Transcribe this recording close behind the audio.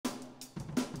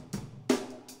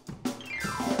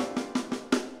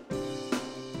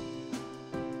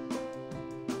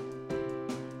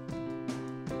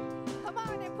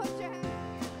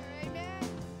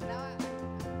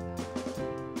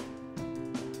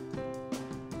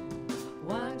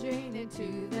wandering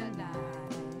into the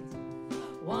night,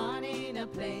 wanting a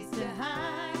place to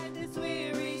hide this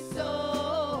weary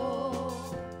soul,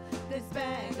 this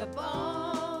bag of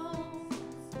bones.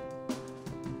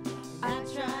 I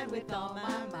tried with all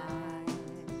my might,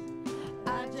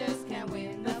 I just can't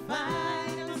win the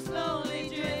fight. I'm slowly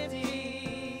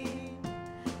drifting,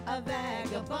 a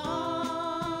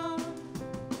vagabond.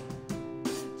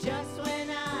 Just when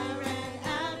I ran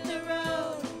out the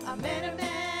road, I met a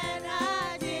man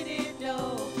I didn't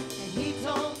know, and he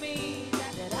told me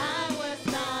that I was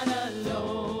not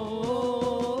alone,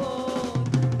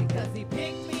 because he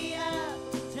picked me up,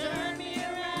 turned me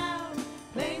around,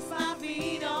 placed my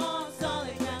feet on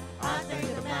solid ground. I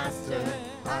thank the Master,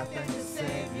 I thank the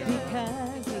Savior,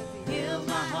 because he healed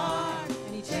my heart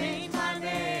and he changed my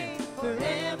name,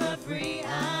 forever free.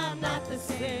 I'm not the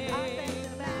same. I thank the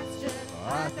Master,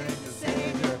 I thank the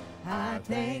Savior, I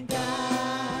thank God.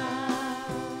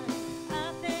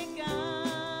 I thank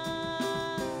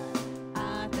God.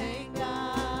 I thank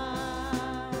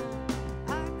God.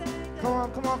 I thank God. Come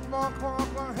on, come on, come on, come on,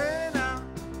 come on. Hey now,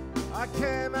 I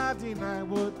cannot deny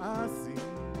what I see.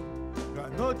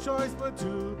 Got no choice but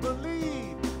to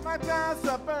believe. My doubts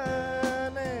are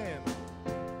burning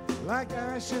like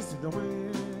ashes in the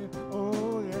wind.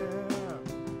 Oh yeah,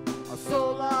 I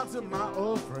sold out to my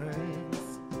old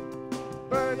friends,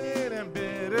 burning and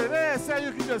bitterness. How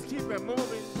you can just keep it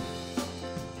moving?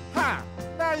 Ha!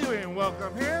 Now you ain't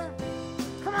welcome here.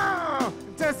 Come on,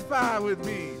 and testify with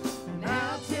me.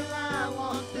 Now till I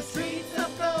walk the streets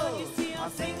of gold, you see I'll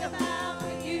sing about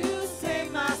you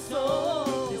saved my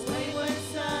soul. This wayward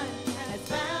son has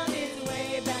found his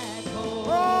way back home.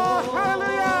 Oh,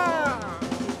 hallelujah!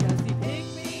 Because he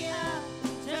picked me up,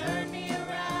 turned me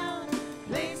around,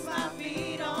 placed my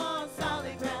feet on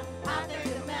solid ground. I thank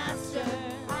the Master,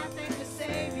 I thank the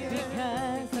Savior,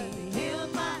 because he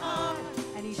healed my heart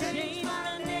and he changed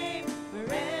my name,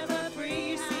 forever free.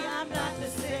 You see I'm not the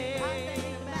same. I thank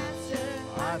the Master,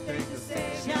 I thank the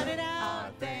Savior. Shout it out.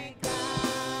 I thank God.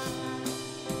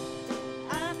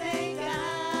 I thank God.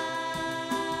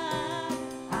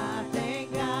 I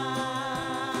thank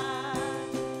God.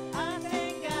 I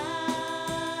thank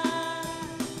God.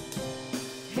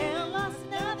 Hell lost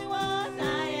another one.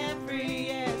 I am free.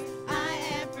 Yes, I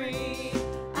am free.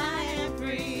 I am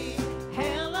free.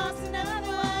 Hell lost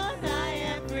another one. I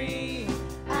am free.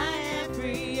 I am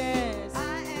free. Yes,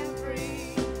 I am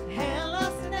free. Hell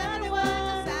lost another one.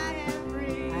 I am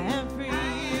free. I am free. I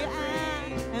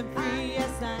am free.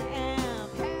 Yes, I am.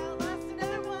 Hell lost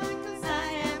another one. 'Cause I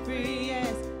am free.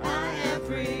 Yes, I am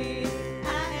free. I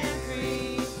am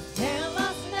free. Hell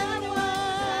lost another one. I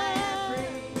am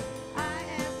free. I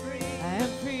am free. I am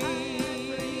free.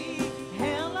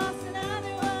 Hell lost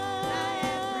another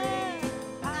one.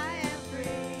 I am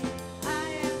free. I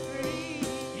am free.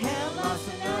 Hell lost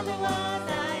another one.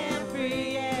 I am free.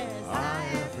 Yes, I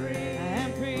am free. I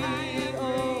am free. Oh,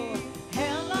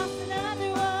 hell lost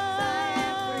another one.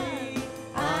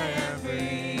 I am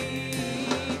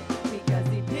free. Because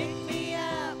he picked me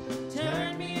up,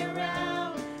 turned me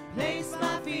around, placed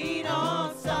my feet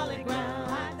on solid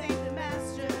ground. I thank the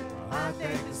Master, I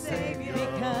thank the Savior,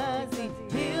 because he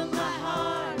healed my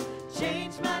heart,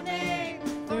 changed my name,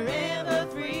 forever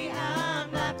free.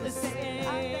 I'm not the same.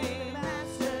 I thank the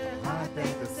Master, I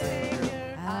thank the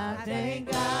Savior, I thank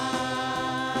God.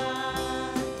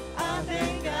 I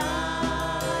thank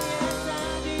God. Yes, I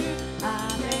do. I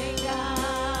thank God.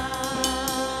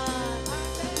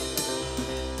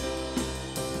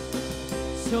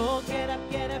 So get up,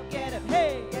 get up, get up,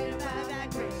 hey! Get up out of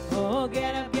that grave. Oh,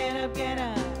 get up, get up, get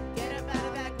up. Get up out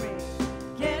of that grave.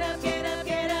 Get up, get up,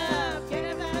 get up. Get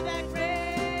up out of that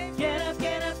grave. Get up,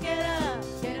 get up, get up.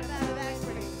 Get up out of that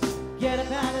grave. Get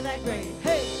up out of that grave.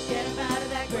 Hey! Get up out of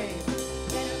that grave.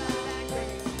 Get up out of that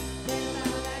grave. Get up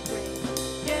out of that grave.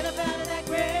 Get up out of that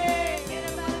grave. Get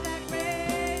up out of that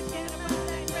grave. Get up out of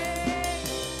that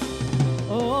grave.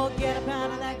 Oh, get up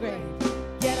out of that grave.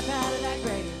 Get up out of that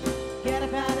grave. Get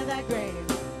up out of that grave.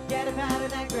 Get up out of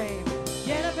that grave.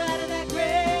 Get up out of that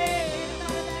grave. Get up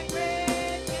out of that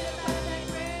grave. Get up out of that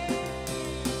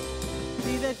grave.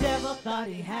 See, the devil thought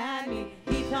he had me.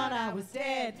 He thought I was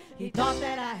dead. He thought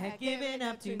that I had given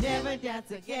up to never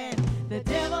dance again. The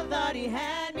devil thought he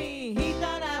had me. He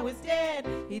thought I was dead.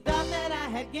 He thought that I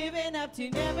had given up to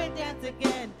never dance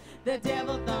again. The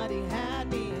devil thought he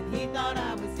had me, and he thought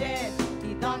I was dead.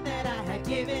 He thought that I had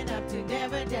given up to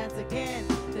never dance again.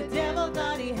 The devil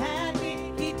thought he had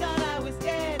me. He thought I was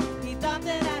dead. He thought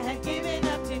that I had given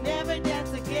up to never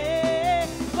dance again.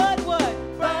 But what?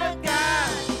 But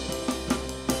God.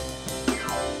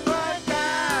 But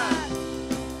God.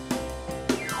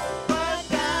 But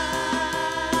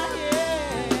God.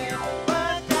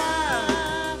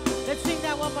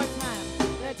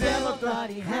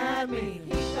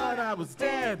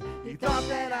 dead. He thought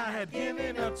that I had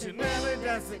given up to never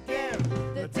dance again.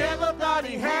 The devil thought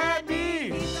he had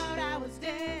me. He thought I was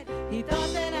dead. He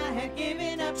thought that I had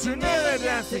given up to never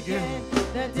dance again.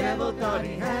 The devil thought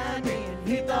he had me.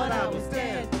 He thought I was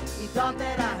dead. He thought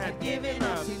that I had given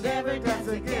up to never dance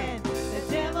again. The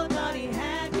devil thought he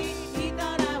had me. He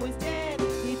thought I was dead.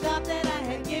 He thought that I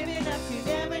had given up to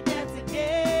never dance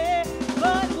again.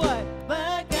 But what?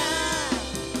 But God.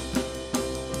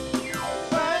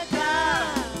 But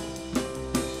God.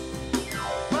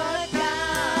 But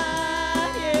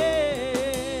God.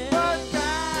 Yeah. But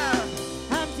God.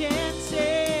 I'm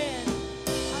dancing.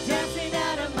 I'm dancing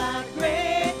out of my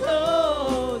grave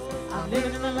clothes. I'm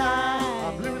living in the light.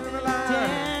 I'm living in the light.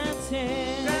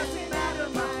 Dancing. Dancing out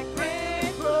of my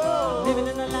grave clothes. Living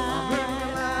in the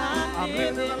light. I'm living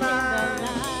in the light.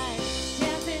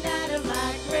 Dancing out of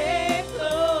my grave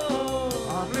clothes.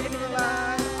 I'm living in the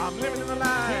light. I'm living in the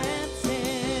light.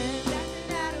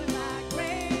 Dancing out of my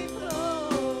grave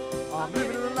clothes. I'm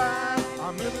living in the light.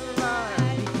 I'm living in the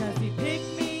light. Because he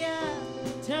picked me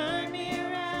up, turned me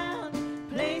around,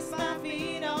 placed my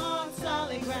feet on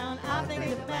solid ground. I thank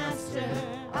the Master,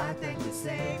 I thank the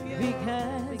Savior.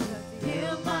 because he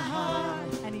healed my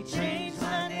heart and he changed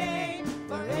my name.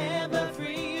 Forever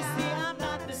free, you see I'm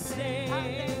not the same. I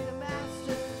thank the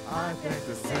Master. I thank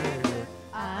the Savior.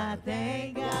 I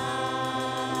thank God.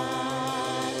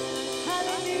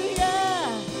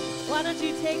 Hallelujah. Why don't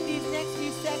you take these next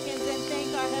few seconds and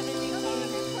thank our Heavenly King.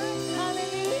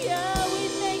 Hallelujah. We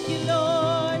thank you,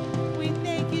 Lord. We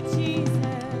thank you,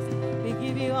 Jesus. We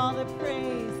give you all the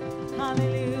praise.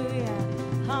 Hallelujah.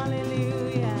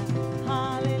 Hallelujah.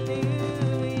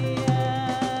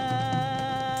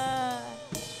 Hallelujah.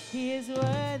 He is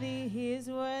worthy. He is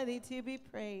worthy to be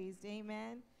praised.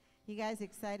 Amen. You guys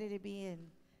excited to be in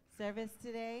service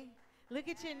today? Look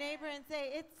at your neighbor and say,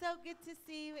 it's so good to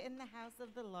see you in the house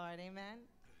of the Lord. Amen.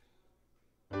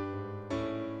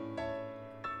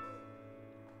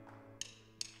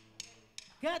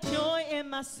 Got joy in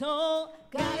my soul,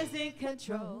 God is in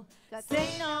control.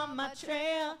 Staying on my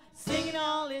trail, singing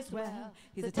all is well.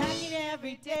 He's attacking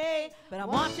every day, but I'm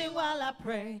watching while I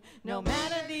pray. No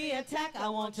matter the attack, I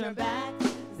won't turn back.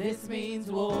 This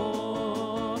means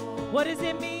war. What does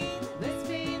it mean? This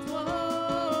means war.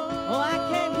 Oh, I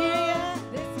can't hear ya.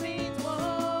 This means war.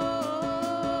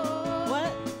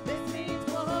 What? This means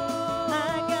war.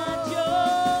 I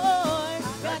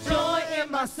got joy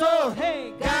in my soul.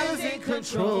 Hey, God is in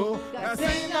control. I'm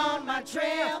singing on my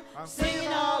trail, I'm singing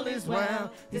all is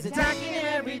well. He's attacking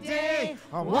every day,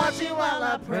 I'm watching while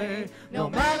I pray. No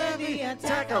matter the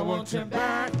attack, I won't turn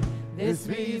back. This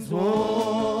means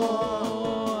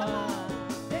war.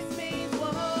 This means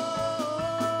war.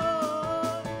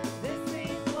 This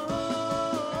means war.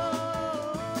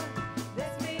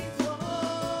 This means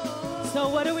war. So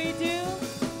what do?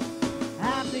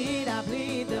 I bleed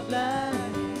the blood.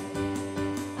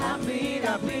 I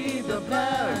bleed the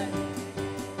blood.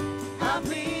 I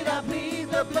bleed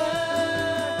the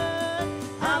blood.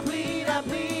 I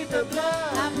bleed the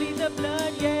blood. I bleed the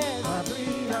blood, yes. I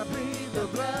bleed the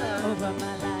blood. Over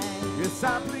my life, Yes,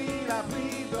 I bleed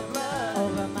the blood.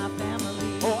 over my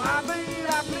family. Oh, I bleed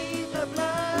the blood. I bleed the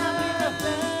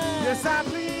blood. Yes, I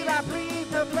bleed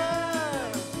the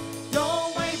blood.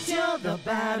 Don't wait till the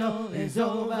battle is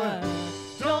over.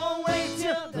 Don't wait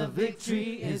till the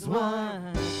victory is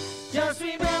won. Just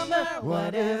remember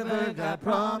whatever God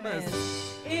promised,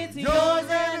 it's yours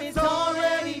and it's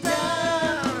already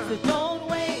done. So don't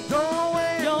wait, Don't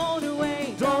wait, don't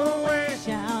wait, don't wait.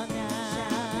 shout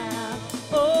now.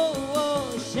 Oh,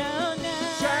 oh, shout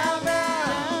now. Shout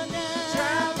now,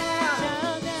 Shout now. shout now,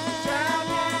 Shout now. shout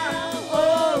now.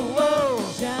 Oh,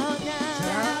 oh, shout now.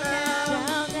 Shout now.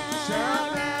 Shout now. Shout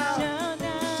now. Shout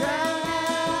now. Shout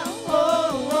now.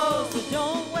 Oh, oh, so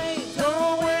don't wait.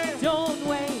 Don't wait, Don't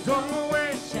wait. don't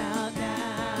wait. Shout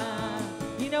now.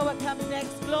 You know what comes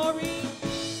next? Glory.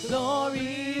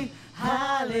 Glory.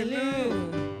 Hallelujah.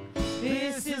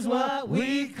 This is what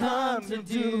we come to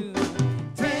do.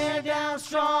 Tear down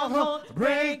strongholds,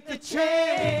 break the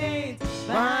chains,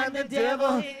 bind the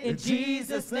devil in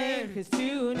Jesus' name. 'Cause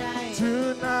tonight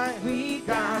Tonight we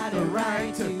got a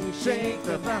right to shake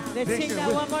the foundation. Let's sing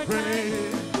that one more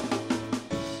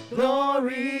time.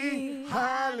 Glory,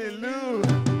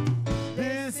 hallelujah.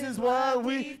 This is what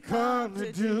we come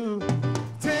to do.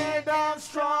 Tear down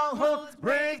strongholds,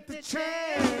 break the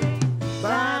chain,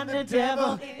 Bind the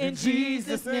devil in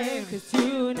Jesus' name. 'Cause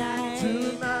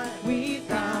tonight we've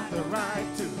got the right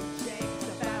to Shake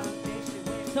the foundation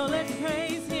with So let's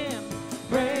praise him,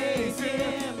 praise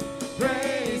him,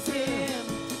 praise him,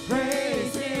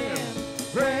 praise him,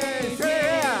 praise him.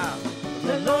 yeah.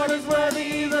 The Lord is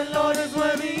worthy,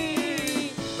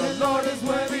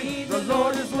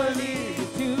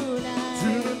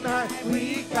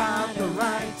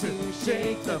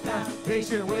 shake the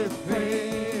foundation with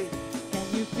praise.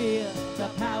 Can you feel the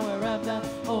power of the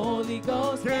Holy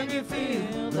Ghost? Can you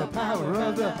feel the power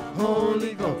of the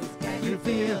Holy Ghost? Can you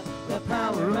feel the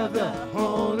power of the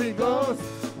Holy Ghost?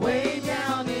 Way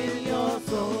down in your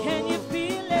soul. Can you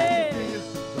feel it?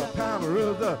 The power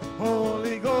of the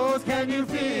Holy Ghost. Can you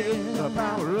feel the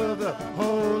power of the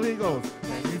Holy Ghost?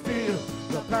 Can you feel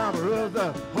the power of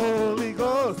the Holy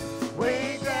Ghost?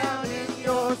 Way down in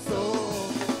your soul.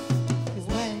 'Cause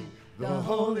when The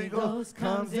Holy Ghost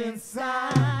comes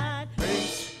inside,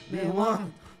 makes me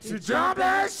want to jump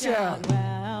and shout.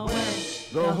 well, when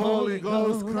The Holy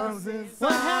Ghost comes inside.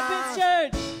 what happens,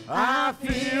 church? I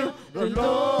feel the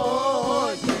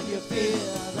Lord. Can you feel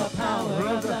the power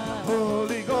of the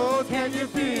Holy Ghost? Can you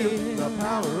feel the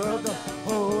power of the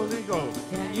Holy Ghost?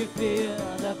 Can you feel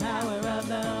the power of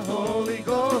the Holy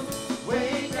Ghost,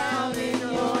 way down in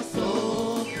your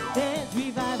soul. There's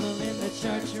revival in the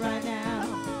church right now.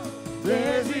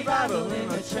 There's revival in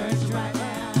the church right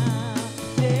now.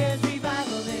 There's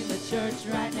revival in the church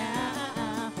right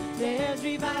now. There's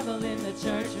revival in the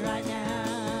church right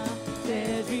now.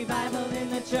 There's revival in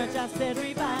the church. I said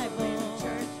revival.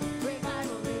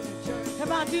 Revival in the church.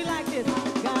 Come on, do like this.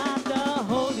 Got the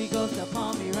Holy Ghost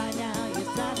upon me right now. Yes,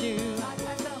 I do. I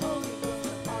got the Holy Ghost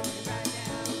upon me right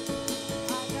now.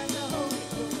 I got the Holy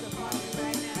Ghost upon me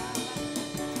right now.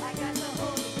 I got the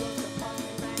Holy Ghost upon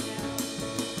me right now.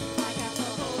 I got the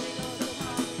Holy Ghost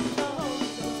upon me. The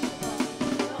Holy Ghost upon me.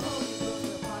 The Holy Ghost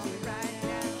upon me right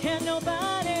now. Can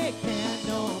nobody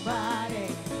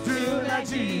Do like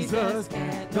Jesus,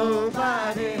 can't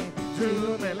nobody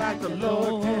do me like the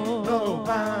Lord, can't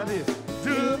nobody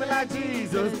do me like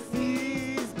Jesus.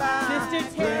 He's my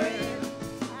Sister Terry, friend.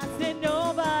 I said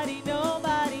nobody.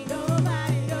 Nobody,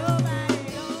 nobody, nobody,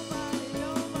 nobody,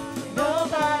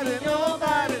 Nobody,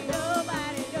 nobody,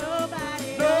 nobody, nobody,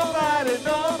 nobody,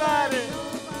 nobody,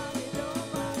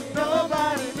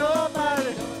 nobody,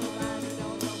 nobody.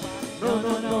 No,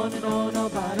 no, no, no,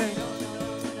 nobody.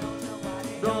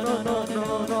 No, no, no,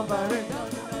 no, nobody.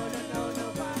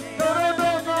 No, no,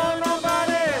 no, no,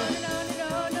 nobody.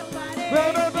 No,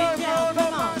 no, no, no,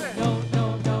 nobody. No, no,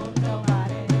 no,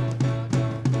 nobody.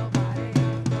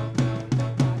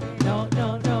 No,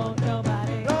 no, no,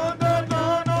 nobody. No, no,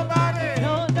 no, nobody.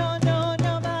 No,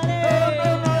 no,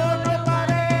 no,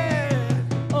 nobody.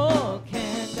 Oh,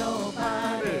 can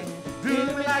nobody Do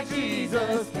me like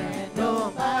Jesus, can't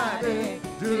nobody.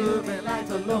 Do me like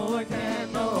the Lord,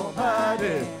 can't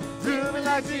nobody. Do me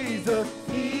like Jesus,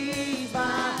 He's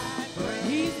my friend.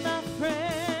 He's my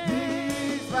friend.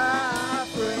 He's my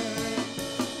friend.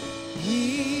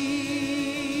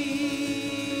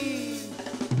 He's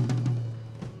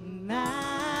my.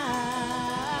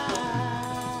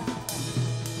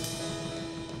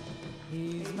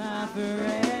 He's my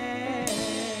friend.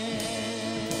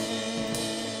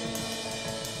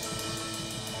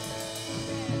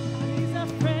 He's a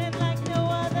friend like no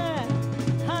other.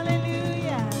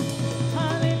 Hallelujah.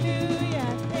 Hallelujah.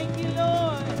 Thank you,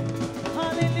 Lord.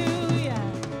 Hallelujah.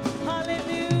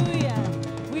 Hallelujah.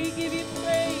 We give you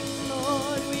praise,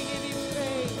 Lord. We give you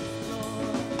praise,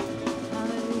 Lord.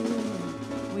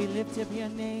 Hallelujah. We lift up your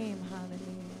name. Hallelujah.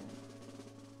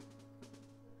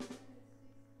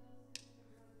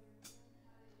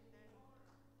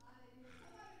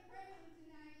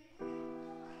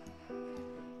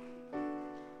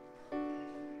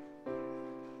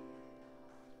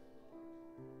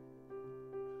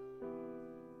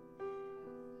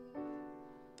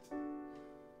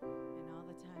 And all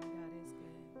the time, God is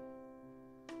good.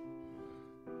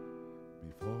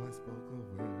 Before I spoke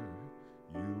a word,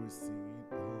 you were singing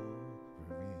over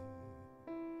me.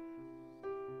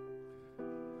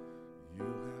 You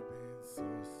have been so,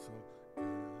 so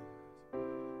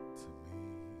good to me.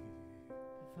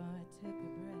 Before I took a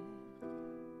breath,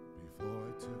 Before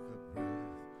I took a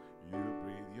breath, you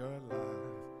breathed your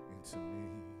life into me.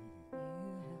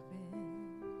 you have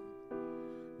been.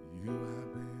 You have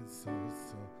been so,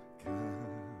 so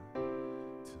kind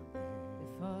to me.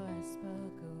 Before I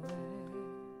spoke a word,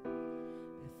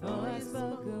 before I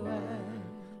spoke a word,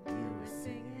 You were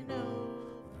singing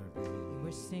over me. you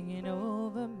were singing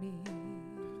over me.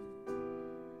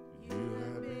 You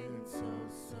have been so,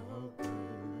 so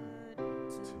good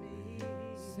to me.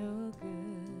 So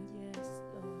good, yes,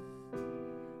 Lord.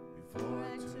 Before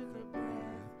I took a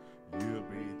breath, you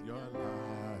breathed your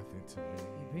life into me.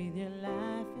 You breathe your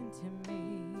life into me.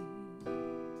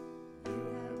 You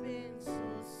have been so,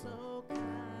 so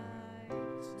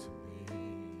kind to me.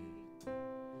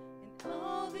 And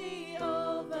all the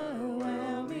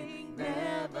overwhelming,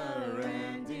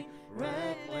 never-ending,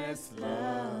 reckless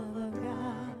love of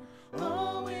God.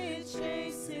 Oh, it changes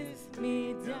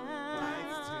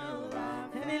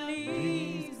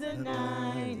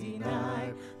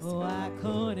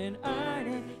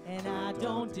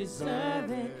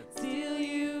deserve it, still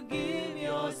you give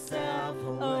yourself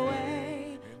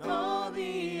away. And all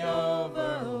the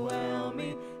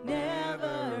overwhelming,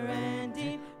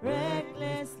 never-ending,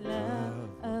 reckless love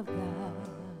of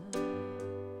God.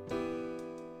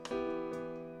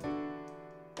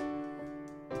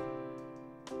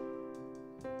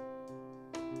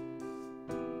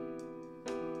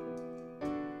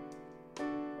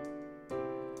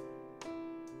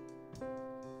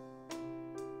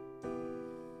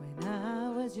 When I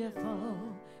was your foe,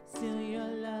 still your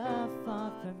love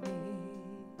fought for me.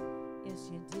 Yes,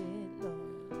 you did, Lord.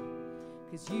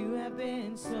 'Cause you have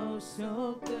been so,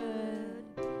 so good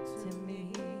to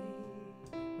me.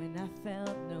 When I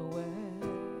felt no worth,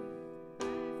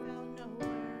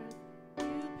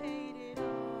 You paid it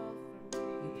all for me.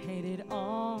 you paid it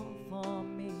all for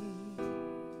me.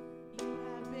 You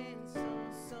have been so,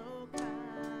 so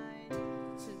kind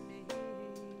to me.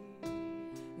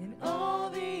 And all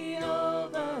the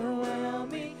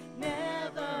overwhelming,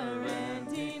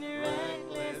 never-ending,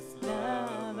 reckless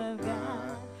love of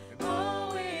God.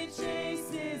 Oh, it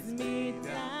chases me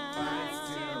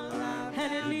down,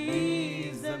 and it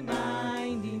leaves a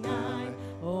 99.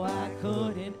 Oh, I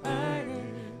couldn't earn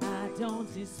it, I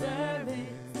don't deserve it,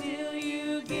 still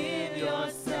you give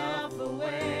yourself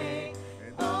away.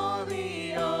 All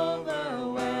the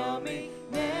overwhelming,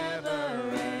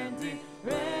 never-ending,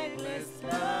 reckless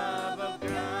love of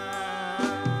God.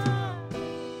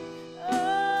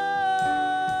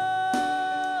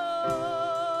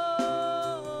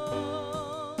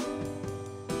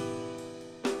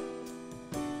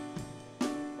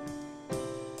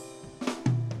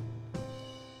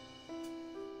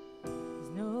 There's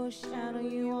no shadow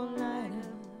you won't light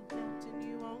up, Mountain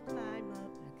you won't climb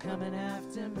up. coming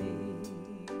after me.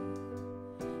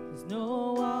 There's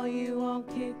no wall you won't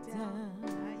kick down,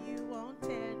 You won't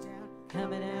tear down.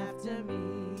 coming after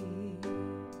me.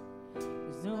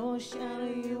 There's no shadow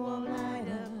you won't light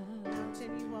up,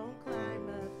 Mountain you won't climb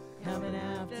up. coming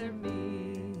after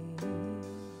me.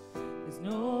 There's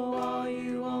no wall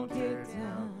you won't kick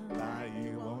down, Lie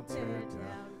you won't tear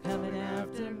down. coming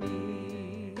after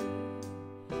me.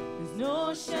 There's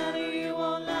no shadow you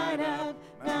won't light up,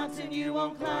 mountain you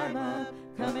won't climb up,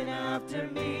 coming after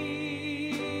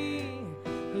me.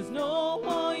 There's no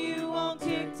wall you won't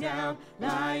kick down,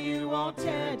 lie you won't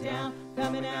tear down,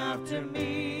 coming after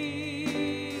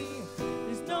me.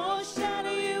 There's no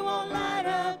shadow you won't light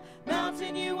up,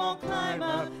 mountain you won't climb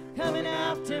up, coming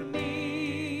after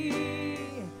me.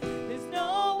 There's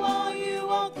no wall you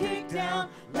won't kick down,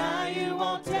 lie you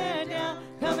won't tear down,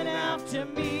 coming after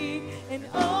me. And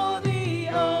all the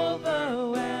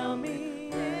overwhelming,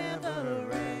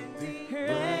 never-ending,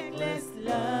 reckless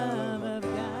love of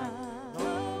God.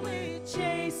 Oh, it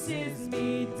chases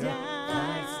me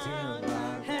down,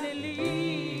 and it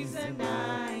leaves a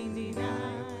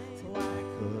 99. So I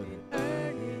couldn't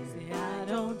earn it, say I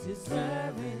don't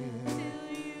deserve it, till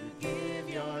you give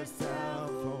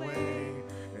yourself away.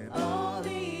 And all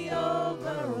the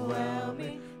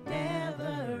overwhelming,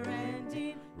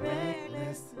 never-ending,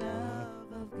 reckless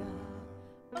love of God.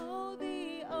 Oh,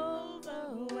 the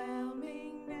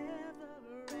overwhelming,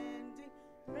 Never-ending,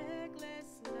 reckless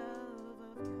love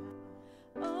of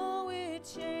God. oh, it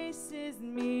chases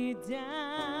me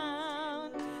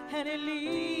down, and it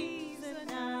leaves a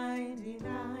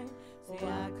 99. Say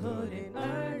I couldn't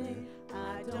earn it,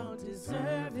 I don't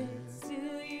deserve it,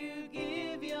 still you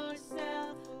give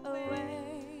yourself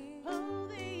away. Oh,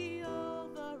 the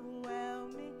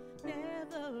overwhelming,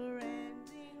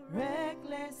 never-ending,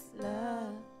 Reckless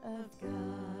love of God.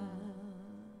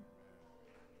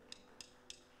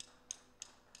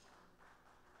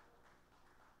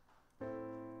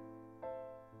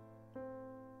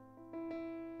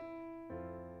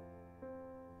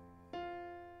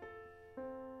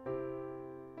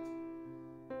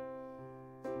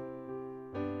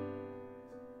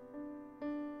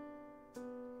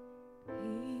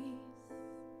 Peace,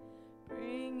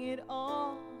 bring it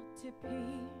all to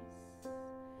peace.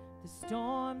 The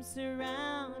storm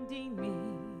surrounding me,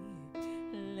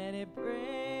 let it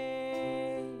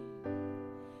break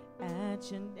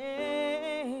at your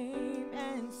name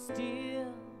and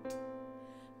still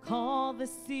call the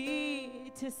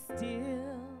sea to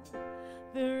still,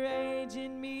 the rage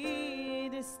in me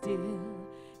to still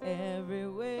every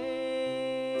wave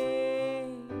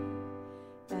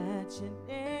at your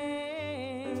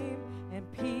name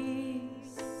and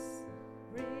peace.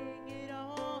 bring it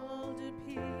all to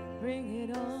peace. Bring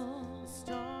it all. The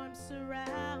storm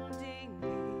surrounding me,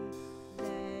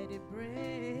 let it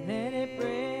break. Let it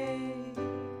break.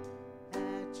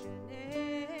 At your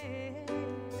name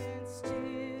and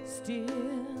still,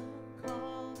 Still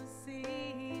call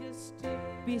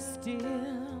be still.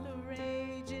 The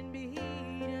raging beat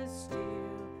is still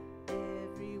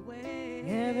everywhere.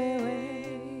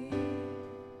 Everywhere.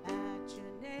 At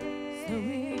your name. So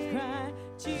we cry,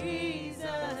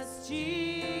 Jesus,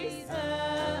 Jesus.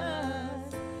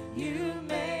 You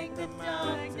make the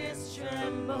darkness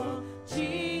tremble.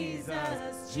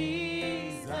 Jesus,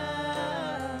 Jesus.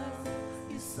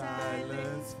 You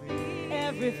silence me.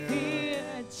 Every fear,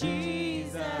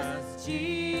 Jesus,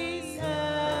 Jesus.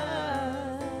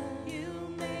 You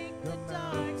make the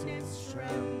darkness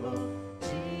tremble.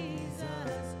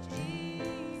 Jesus,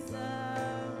 Jesus.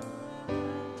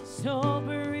 So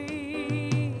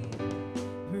breathe,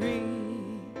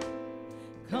 breathe.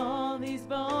 Call these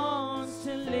bones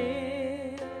to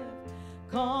live.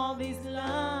 Call these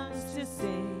lungs to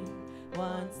sing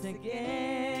once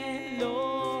again,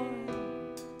 Lord.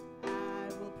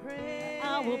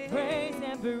 I will praise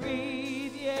and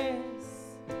breathe,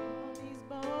 yes, All these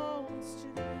bones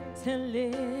to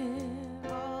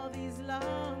live all these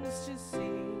lungs to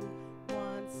sing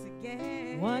once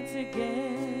again. once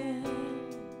again.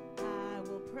 I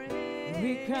will pray.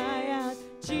 We cry out,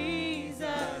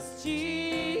 Jesus,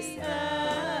 Jesus.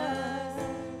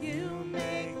 You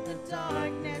make the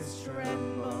darkness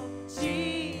tremble.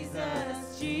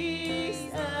 Jesus,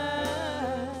 Jesus.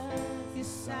 You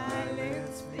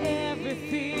silence me. Every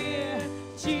fear,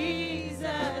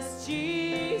 Jesus,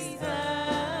 Jesus.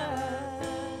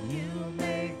 You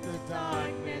make the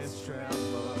darkness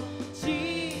tremble.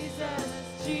 Jesus,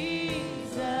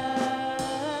 Jesus.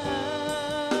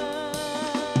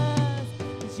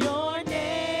 Your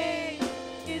name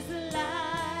is the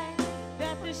light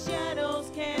that the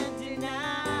shadows can't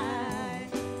deny.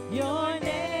 Your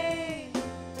name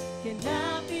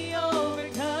cannot be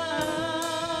overcome.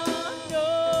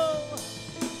 No.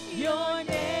 Your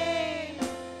name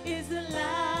is the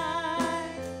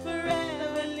light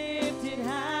forever lifted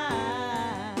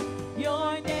high.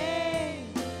 Your name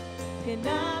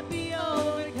cannot be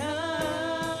overcome.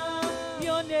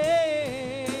 Your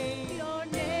name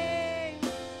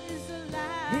is the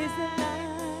light. is the The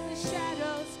light.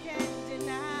 shadows can't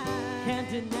deny. Can't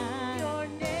deny. Your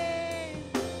name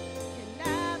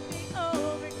cannot be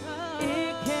overcome.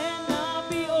 It cannot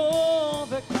be Your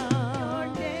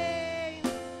overcome. name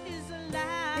is a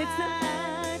light. It's a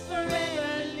light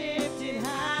forever lifted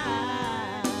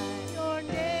high. Your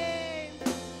name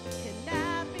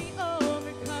cannot be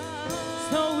overcome.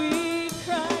 So we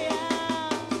cry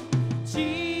out,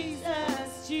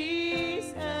 Jesus,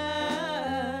 Jesus.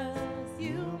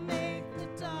 You make the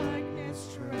darkness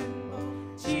tremble.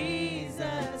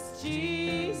 Jesus,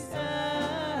 Jesus.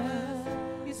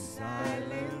 You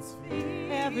silence me.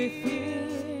 Every fear.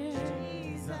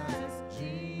 Jesus,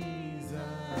 Jesus.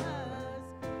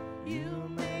 You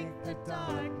make the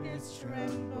darkness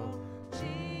tremble.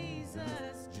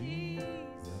 Jesus, Jesus.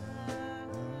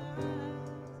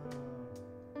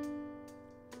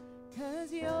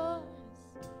 'Cause yours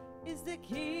is the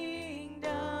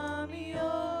kingdom,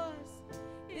 yours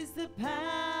is the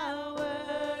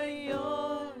power,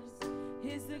 yours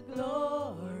is the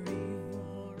glory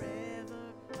forever.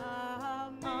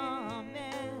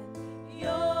 Amen.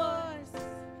 Yours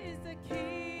Is the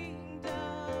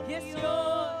kingdom. Yes,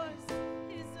 yours.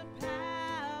 Is the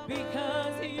power.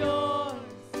 because yours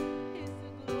Is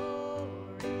the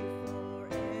glory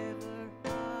forever.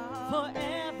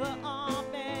 forever.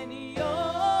 Amen.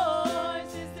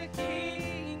 Yours is the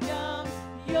kingdom,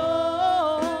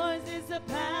 yours is the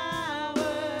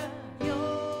power.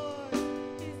 Yours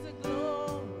is the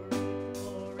glory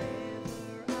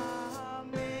forever.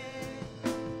 Amen.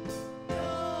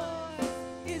 Yours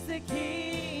is the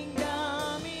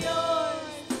kingdom, yours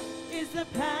is the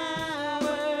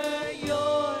power,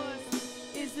 yours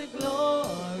is the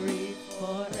glory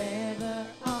forever.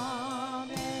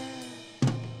 Amen.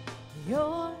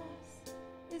 Yours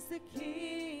is the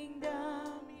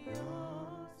kingdom,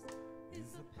 Yours is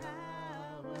the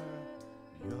power.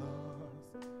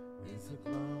 Yours is the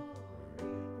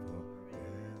glory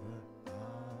forever.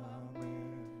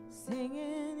 Amen.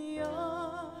 singing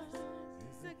yours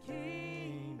Is the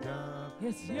king. Kingdom,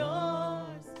 yes,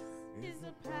 yours Is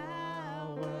the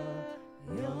power.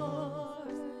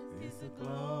 yours Is the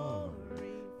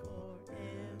glory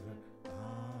forever.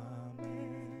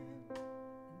 amen.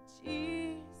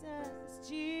 Jesus,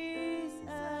 Jesus.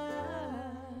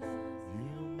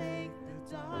 You Make the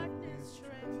darkness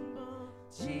tremble.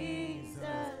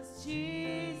 Jesus,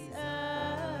 Jesus.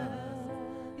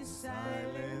 You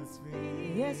silence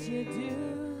me. Yes, you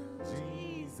do.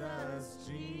 Jesus,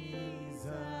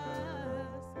 Jesus.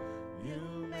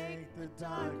 You make the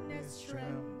darkness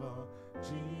tremble.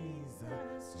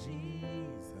 Jesus,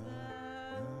 Jesus.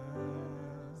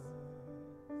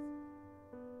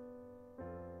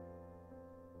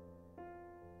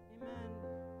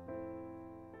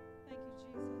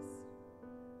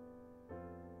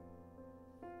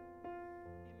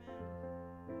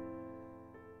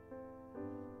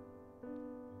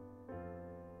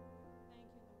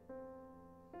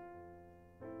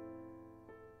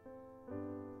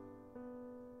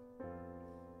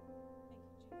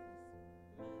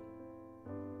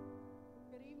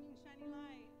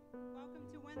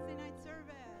 Wednesday night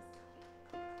service.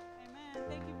 Amen.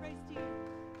 Thank you, praise team.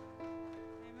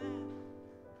 Amen.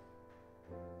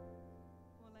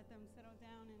 We'll let them settle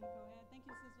down and go ahead. Thank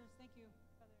you, sisters. Thank you,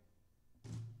 brother.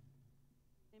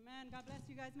 Amen. God bless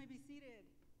you guys. May be seated.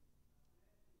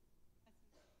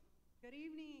 Good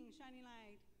evening, Shining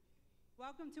Light.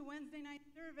 Welcome to Wednesday night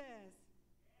service.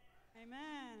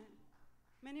 Amen.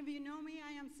 Many of you know me.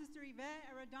 I am Sister Yvette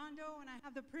Arredondo, and I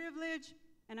have the privilege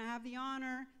and I have the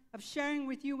honor of sharing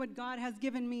with you what God has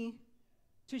given me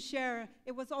to share.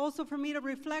 It was also for me to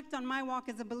reflect on my walk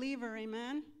as a believer.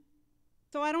 Amen.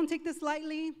 So I don't take this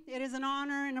lightly. It is an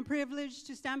honor and a privilege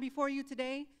to stand before you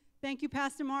today. Thank you,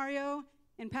 Pastor Mario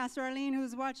and Pastor Arlene,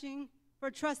 who's watching,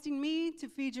 for trusting me to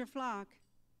feed your flock.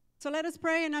 So let us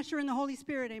pray and usher in the Holy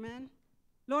Spirit. Amen.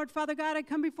 Lord, Father God, I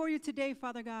come before you today,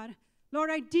 Father God. Lord,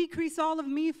 I decrease all of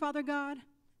me, Father God,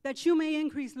 that you may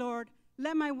increase, Lord.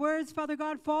 Let my words, Father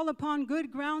God, fall upon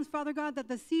good grounds, Father God, that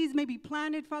the seeds may be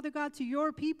planted, Father God, to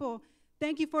your people.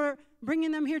 Thank you for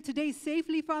bringing them here today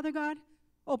safely, Father God.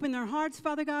 Open their hearts,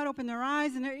 Father God. Open their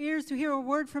eyes and their ears to hear a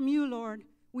word from you, Lord.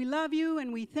 We love you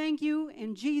and we thank you.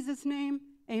 In Jesus' name,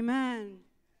 amen.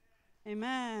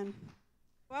 Amen.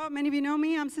 Well, many of you know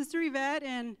me. I'm Sister Yvette,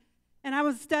 and I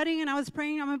was studying and I was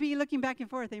praying. I'm going to be looking back and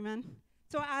forth, amen.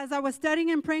 So as I was studying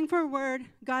and praying for a word,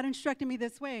 God instructed me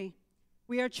this way.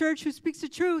 We are a church who speaks the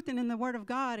truth and in the word of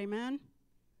God, amen.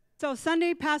 So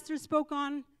Sunday, Pastor spoke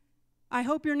on, I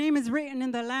hope your name is written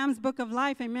in the Lamb's book of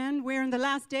life, amen. We're in the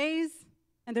last days,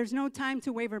 and there's no time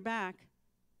to waver back.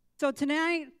 So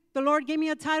tonight, the Lord gave me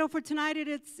a title for tonight,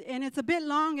 and it's a bit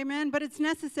long, amen, but it's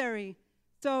necessary.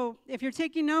 So if you're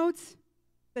taking notes,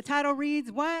 the title reads,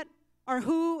 What or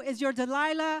who is your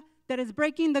Delilah that is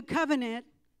breaking the covenant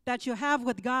that you have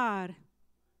with God?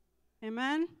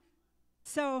 Amen?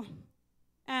 So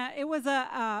it was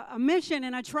a mission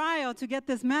and a trial to get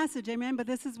this message, amen, but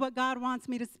this is what God wants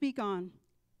me to speak on.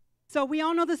 So we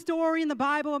all know the story in the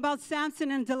Bible about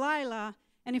Samson and Delilah,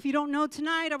 and if you don't know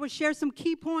tonight, I will share some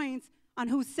key points on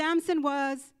who Samson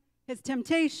was, his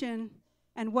temptation,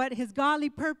 and what his godly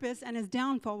purpose and his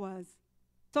downfall was.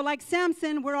 So like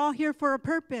Samson, we're all here for a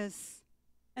purpose,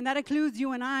 and that includes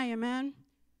you and I, amen?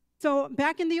 So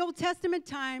back in the Old Testament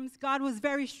times, God was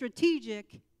very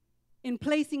strategic in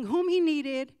placing whom he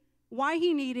needed, why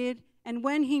he needed, and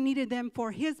when he needed them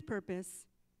for his purpose.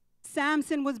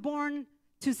 Samson was born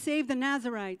to save the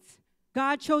Nazarites.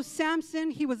 God chose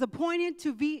Samson. He was appointed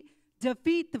to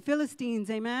defeat the Philistines,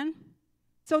 amen?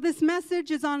 So this message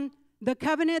is on the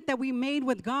covenant that we made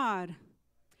with God.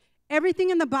 Everything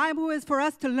in the Bible is for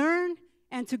us to learn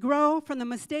and to grow from the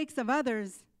mistakes of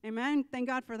others. Amen? Thank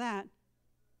God for that.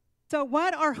 So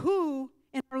what or who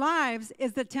in our lives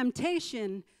is the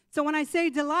temptation? So when I say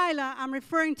Delilah, I'm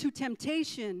referring to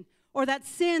temptation or that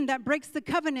sin that breaks the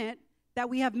covenant that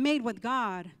we have made with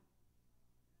God.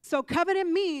 So covenant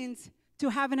means to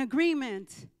have an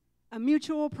agreement, a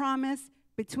mutual promise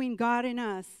between God and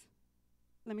us.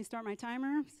 Let me start my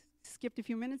timer. Skipped a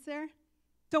few minutes there.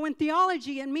 So in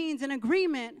theology, it means an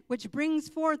agreement which brings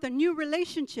forth a new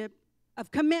relationship of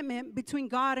commitment between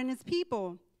God and his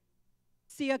people.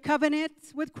 See, a covenant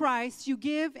with Christ, you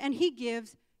give and he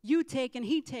gives, you take and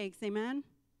he takes, amen?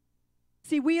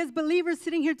 See, we as believers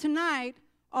sitting here tonight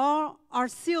all are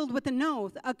sealed with an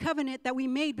oath, a covenant that we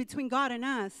made between God and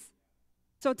us.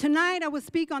 So tonight I will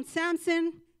speak on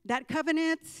Samson, that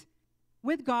covenant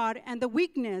with God, and the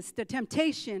weakness, the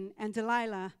temptation, and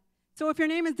Delilah. So if your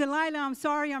name is Delilah, I'm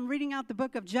sorry, I'm reading out the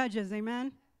book of Judges,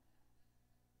 amen?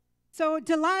 So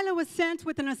Delilah was sent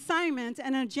with an assignment,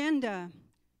 an agenda.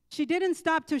 She didn't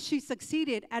stop till she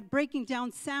succeeded at breaking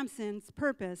down Samson's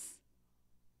purpose.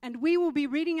 And we will be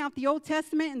reading out the Old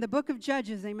Testament in the book of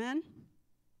Judges, amen?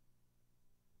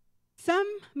 Some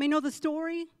may know the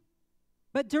story,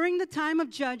 but during the time of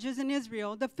Judges in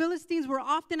Israel, the Philistines were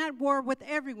often at war with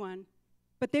everyone,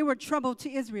 but they were trouble to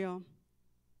Israel.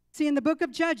 See, in the book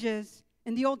of Judges,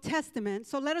 in the Old Testament,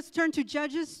 so let us turn to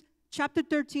Judges chapter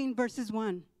 13, verses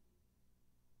 1.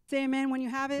 Say amen when you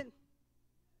have it.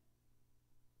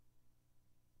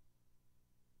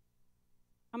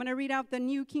 I'm going to read out the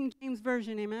New King James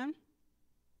Version, amen?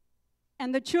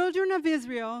 And the children of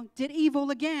Israel did evil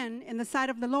again in the sight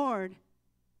of the Lord,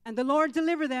 and the Lord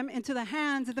delivered them into the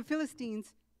hands of the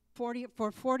Philistines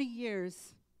for 40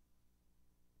 years.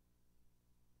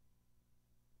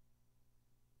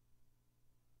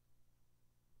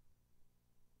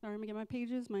 Sorry, let me get my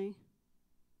pages. My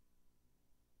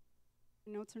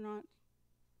notes are not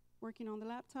working on the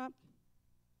laptop.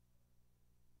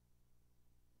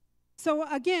 So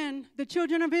again, the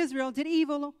children of Israel did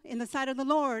evil in the sight of the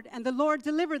Lord, and the Lord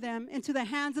delivered them into the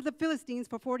hands of the Philistines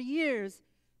for 40 years.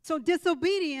 So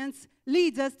disobedience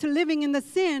leads us to living in the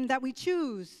sin that we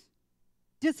choose.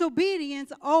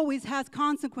 Disobedience always has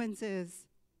consequences.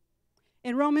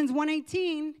 In Romans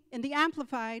 1:18, in the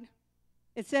Amplified,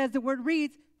 it says, the word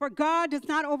reads, "For God does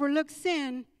not overlook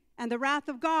sin, and the wrath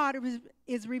of God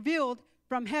is revealed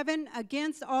from heaven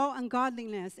against all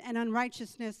ungodliness and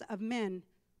unrighteousness of men,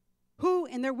 who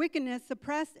in their wickedness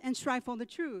suppress and stifle the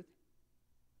truth."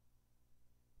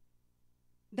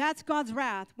 That's God's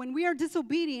wrath. When we are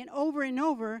disobedient over and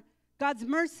over, God's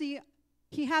mercy,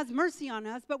 He has mercy on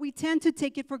us, but we tend to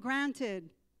take it for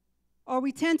granted. Or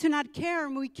we tend to not care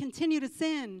and we continue to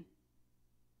sin.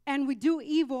 And we do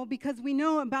evil because we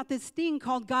know about this thing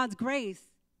called God's grace.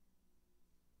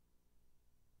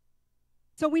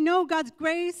 So we know God's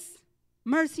grace,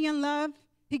 mercy, and love.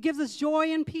 He gives us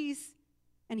joy and peace,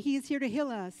 and He is here to heal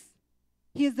us.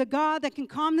 He is the God that can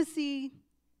calm the sea.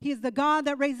 He is the God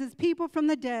that raises people from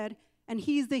the dead, and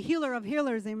He is the healer of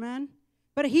healers, amen?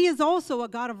 But He is also a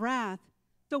God of wrath,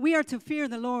 so we are to fear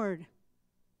the Lord.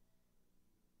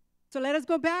 So let us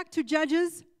go back to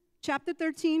Judges chapter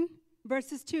 13,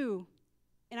 verses 2.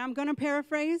 And I'm going to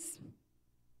paraphrase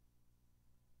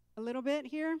a little bit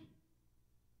here.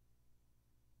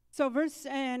 So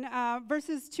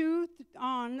verses 2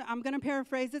 on, I'm going to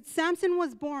paraphrase it. Samson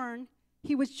was born.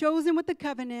 He was chosen with the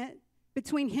covenant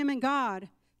between him and God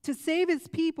to save his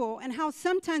people, and how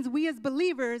sometimes we as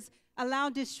believers allow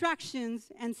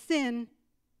distractions and sin,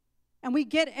 and we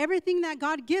get everything that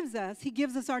God gives us. He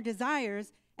gives us our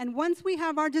desires, and once we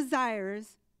have our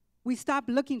desires, we stop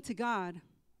looking to God.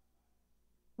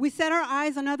 We set our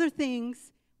eyes on other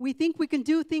things. We think we can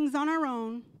do things on our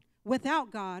own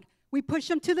without God. We push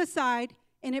them to the side,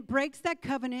 and it breaks that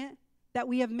covenant that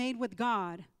we have made with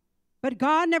God. But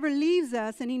God never leaves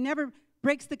us, and He never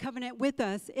breaks the covenant with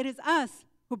us. It is us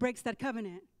who breaks that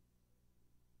covenant.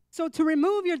 So to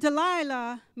remove your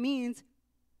Delilah means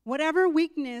whatever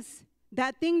weakness,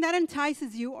 that thing that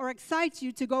entices you or excites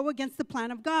you to go against the plan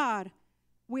of God.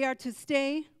 We are to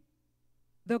stay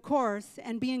the course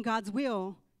and be in God's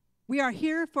will. We are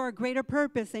here for a greater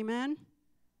purpose, amen?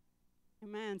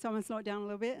 Amen. So I'm going to slow it down a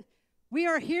little bit. We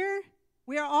are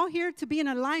all here to be in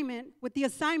alignment with the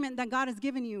assignment that God has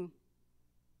given you.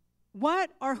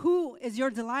 What or who is your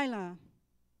Delilah?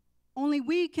 Only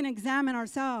we can examine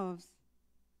ourselves.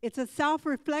 It's a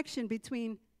self-reflection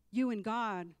between you and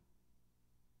God.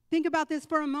 Think about this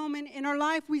for a moment. In our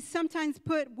life, we sometimes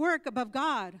put work above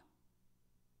God.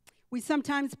 We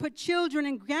sometimes put children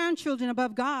and grandchildren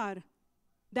above God.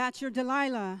 That's your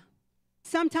Delilah.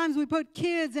 Sometimes we put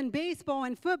kids and baseball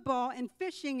and football and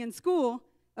fishing and school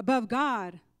above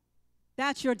God.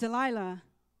 That's your Delilah.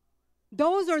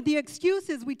 Those are the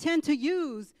excuses we tend to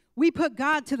use. We put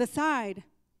God to the side.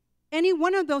 Any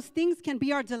one of those things can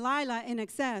be our Delilah in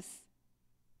excess.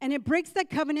 And it breaks the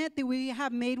covenant that we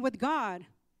have made with God.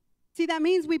 See, that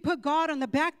means we put God on the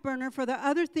back burner for the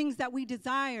other things that we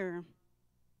desire.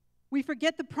 We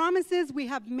forget the promises we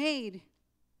have made.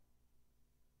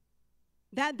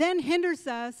 That then hinders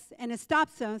us, and it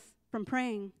stops us from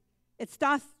praying. It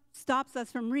stops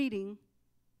us from reading.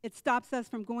 It stops us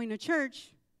from going to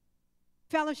church,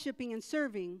 fellowshipping, and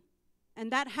serving. And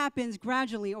that happens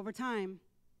gradually over time.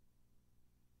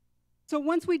 So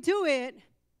once we do it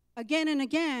again and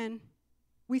again,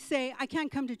 we say, I can't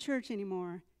come to church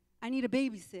anymore. I need a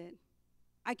babysit.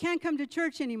 I can't come to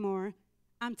church anymore.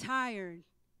 I'm tired.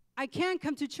 I can't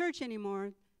come to church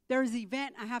anymore. There's an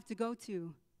event I have to go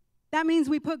to. That means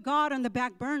we put God on the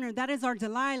back burner. That is our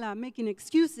Delilah, making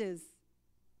excuses.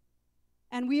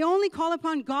 And we only call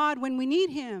upon God when we need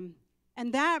Him,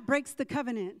 and that breaks the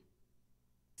covenant.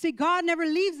 See, God never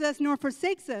leaves us nor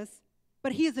forsakes us,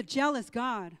 but He is a jealous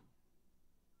God.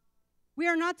 We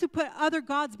are not to put other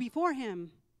gods before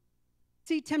Him.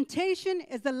 See, temptation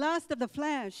is the lust of the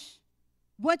flesh.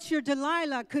 What's your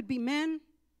Delilah? Could be men,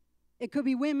 it could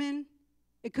be women,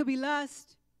 it could be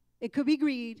lust, it could be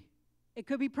greed, it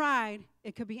could be pride,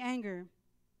 it could be anger.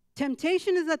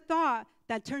 Temptation is a thought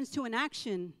that turns to an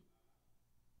action.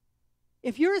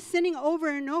 If you're sinning over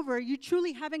and over, you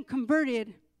truly haven't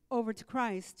converted over to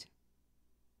Christ.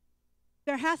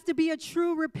 There has to be a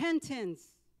true repentance,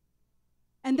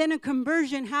 and then a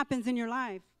conversion happens in your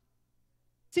life.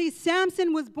 See,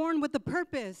 Samson was born with a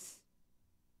purpose.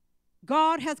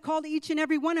 God has called each and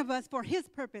every one of us for His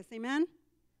purpose, amen?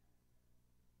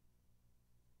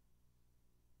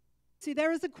 See,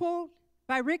 there is a quote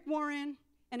by Rick Warren,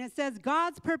 and it says,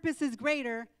 God's purpose is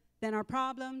greater than our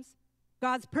problems.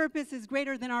 God's purpose is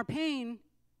greater than our pain,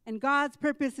 and God's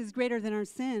purpose is greater than our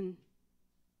sin.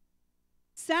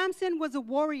 Samson was a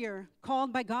warrior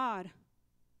called by God,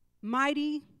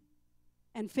 mighty,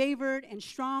 and favored and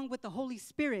strong with the Holy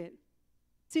Spirit.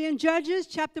 See, in Judges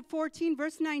chapter 14,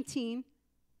 verse 19,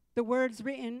 the words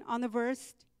written on the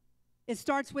verse, it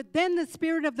starts with, "Then the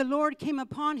Spirit of the Lord came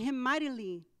upon him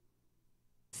mightily."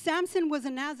 Samson was a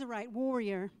Nazarite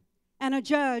warrior and a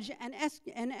judge and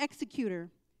an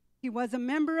executor. He was a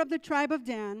member of the tribe of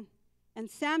Dan, and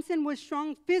Samson was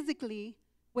strong physically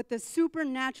with a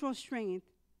supernatural strength.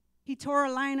 He tore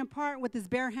a lion apart with his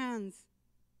bare hands.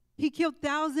 He killed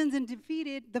thousands and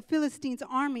defeated the Philistines'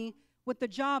 army with the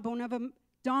jawbone of a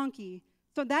donkey.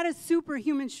 So that is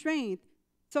superhuman strength.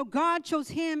 So God chose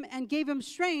him and gave him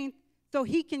strength so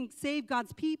he can save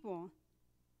God's people.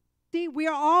 See, we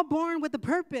are all born with a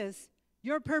purpose.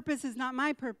 Your purpose is not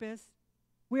my purpose.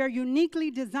 We are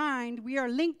uniquely designed. We are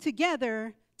linked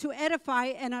together to edify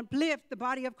and uplift the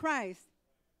body of Christ.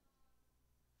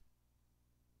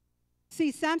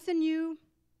 See,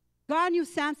 God knew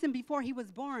Samson before he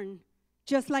was born,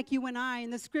 just like you and I. In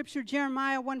the scripture,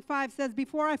 Jeremiah 1:5 says,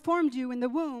 "Before I formed you in the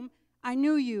womb, I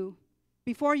knew you.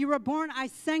 Before you were born, I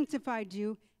sanctified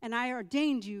you, and I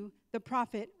ordained you the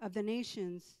prophet of the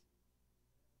nations."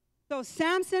 So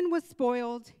Samson was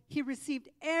spoiled. He received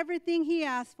everything he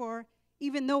asked for,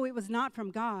 even though it was not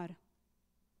from God.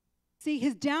 See,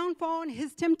 his downfall and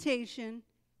his temptation,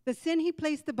 the sin he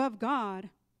placed above God,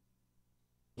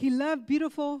 he loved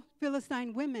beautiful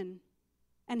Philistine women,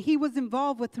 and he was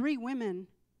involved with 3 women.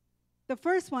 The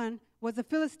first one was a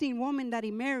Philistine woman that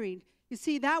he married. You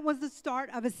see, that was the start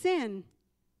of a sin.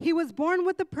 He was born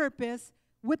with the purpose,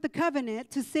 with the covenant,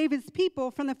 to save his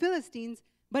people from the Philistines,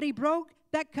 but he broke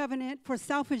that covenant for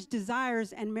selfish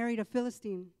desires and married a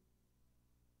Philistine.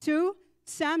 2,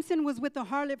 Samson was with a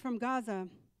harlot from Gaza.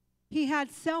 He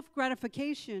had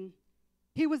self-gratification.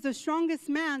 He was the strongest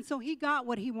man, so he got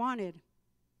what he wanted.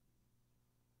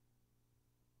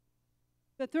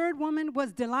 The third woman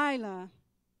was Delilah,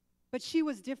 but she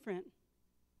was different.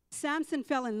 Samson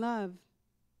fell in love,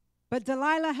 but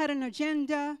Delilah had an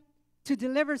agenda to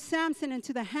deliver Samson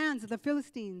into the hands of the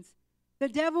Philistines. The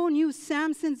devil knew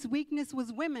Samson's weakness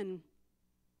was women,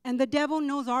 and the devil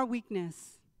knows our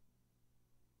weakness.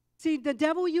 See, the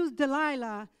devil used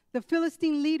Delilah. The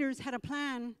Philistine leaders had a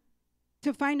plan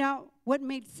to find out what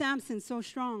made Samson so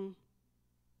strong,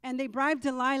 and they bribed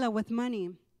Delilah with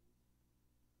money.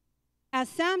 As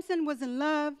Samson was in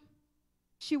love,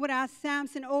 she would ask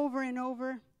Samson over and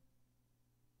over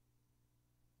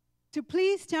to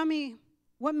please tell me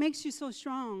what makes you so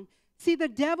strong. See, the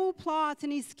devil plots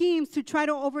and he schemes to try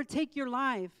to overtake your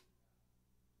life.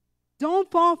 Don't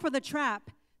fall for the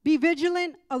trap. Be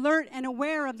vigilant, alert, and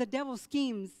aware of the devil's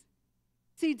schemes.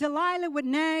 See, Delilah would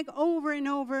nag over and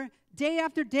over, day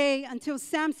after day, until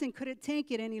Samson couldn't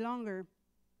take it any longer.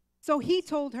 So he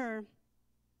told her,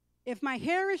 "If my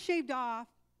hair is shaved off,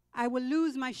 I will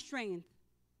lose my strength."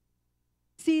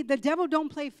 See, the devil don't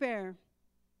play fair.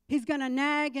 He's going to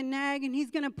nag, and he's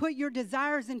going to put your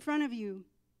desires in front of you.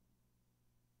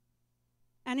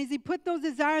 And as he put those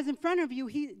desires in front of you,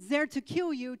 he's there to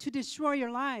kill you, to destroy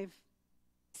your life.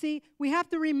 See,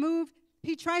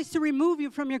 he tries to remove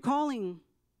you from your calling.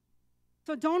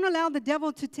 So don't allow the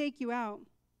devil to take you out.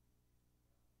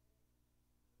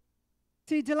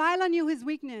 See, Delilah knew his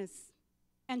weakness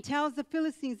and tells the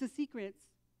Philistines the secrets.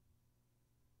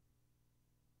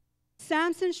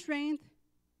 Samson's strength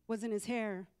was in his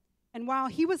hair. And while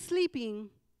he was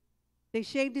sleeping, they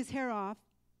shaved his hair off,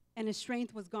 and his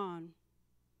strength was gone.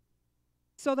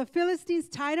 So the Philistines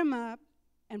tied him up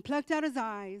and plucked out his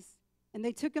eyes, and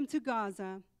they took him to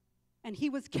Gaza, and he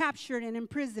was captured and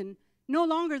imprisoned, no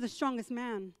longer the strongest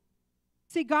man.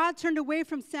 See, God turned away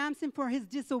from Samson for his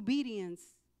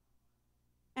disobedience.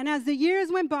 And as the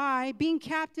years went by, being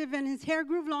captive and his hair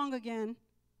grew long again,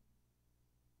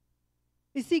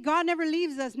 you see, God never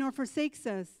leaves us nor forsakes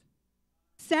us.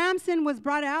 Samson was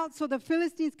brought out so the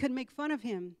Philistines could make fun of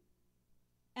him.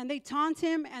 And they taunt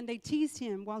him and they teased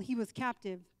him while he was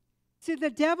captive. See,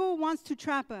 the devil wants to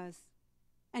trap us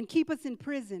and keep us in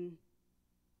prison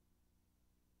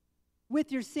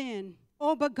with your sin.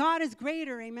 Oh, but God is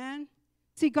greater, amen?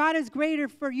 See, God is greater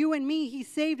for you and me. He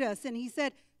saved us. And he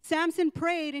said, Samson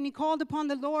prayed and he called upon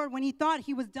the Lord when he thought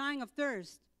he was dying of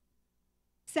thirst.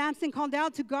 Samson called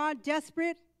out to God,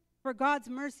 desperate for God's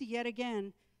mercy yet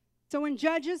again. So in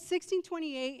Judges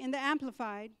 16:28 in the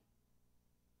Amplified,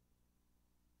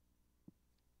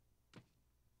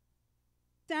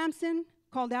 Samson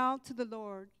called out to the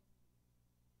Lord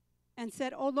and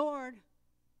said, "Oh Lord,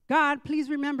 God, please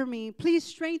remember me. Please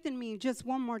strengthen me just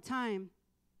one more time.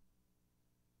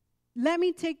 Let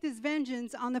me take this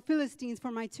vengeance on the Philistines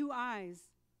for my 2 eyes."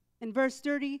 In verse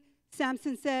 30,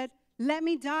 Samson said, "Let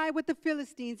me die with the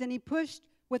Philistines." And he pushed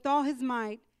with all his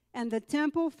might, and the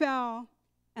temple fell,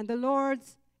 and the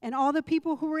lords and all the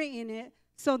people who were in it.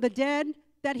 So the dead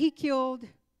that he killed,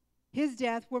 his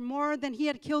death, were more than he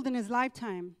had killed in his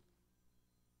lifetime.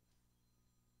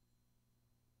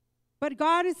 But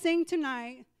God is saying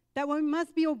tonight that we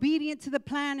must be obedient to the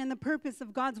plan and the purpose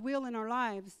of God's will in our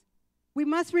lives. We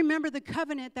must remember the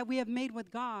covenant that we have made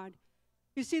with God.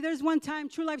 You see, there's one time,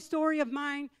 true life story of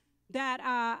mine, that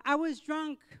I was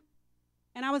drunk,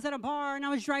 and I was at a bar, and I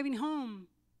was driving home.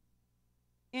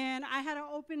 And I had an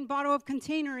open bottle of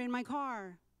container in my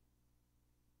car.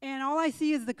 And all I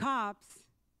see is the cops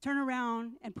turn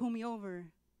around and pull me over.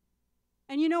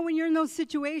 And you know, when you're in those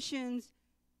situations,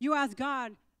 you ask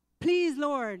God, please,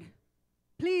 Lord,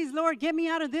 get me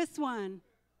out of this one.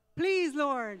 Please,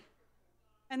 Lord.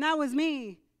 And that was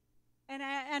me.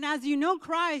 And as you know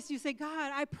Christ, you say,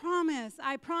 God, I promise.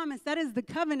 That is the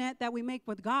covenant that we make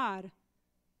with God.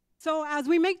 So as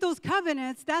we make those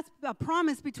covenants, that's a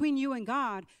promise between you and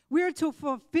God. We are to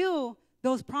fulfill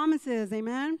those promises,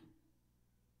 amen?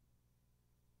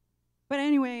 But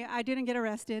anyway, I didn't get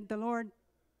arrested. The Lord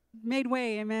made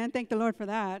way, amen? Thank the Lord for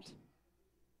that.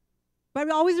 But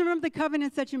always remember the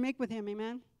covenants that you make with him,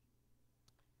 amen?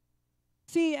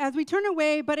 See, as we turn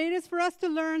away, but it is for us to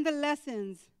learn the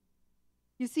lessons.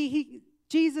 You see,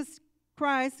 Jesus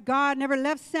Christ, God, never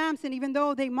left Samson, even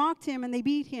though they mocked him and they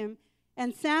beat him.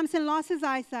 And Samson lost his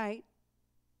eyesight.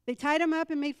 They tied him up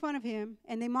and made fun of him,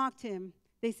 and they mocked him.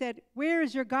 They said, where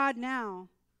is your God now?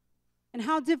 And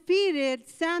how defeated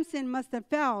Samson must have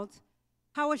felt.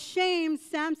 How ashamed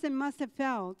Samson must have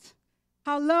felt.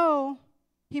 How low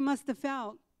he must have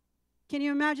felt. Can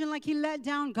you imagine, like, he let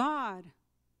down God?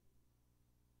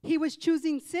 He was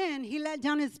choosing sin. He let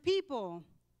down his people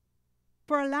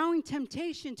for allowing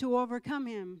temptation to overcome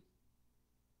him.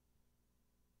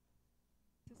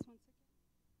 Just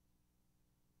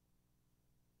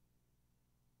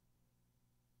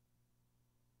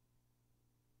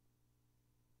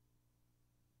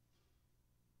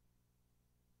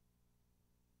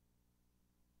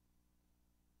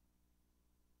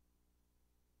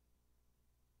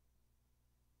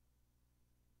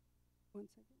 1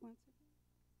 second. One second.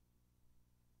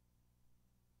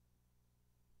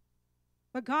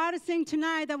 But God is saying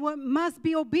tonight that we must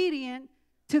be obedient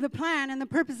to the plan and the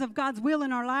purpose of God's will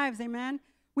in our lives, amen?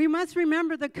 We must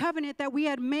remember the covenant that we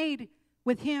had made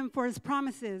with him for his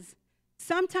promises.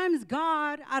 Sometimes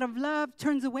God, out of love,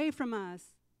 turns away from us.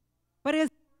 But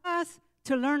it's for us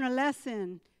to learn a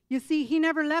lesson. You see, he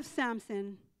never left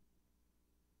Samson.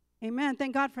 Amen.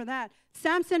 Thank God for that.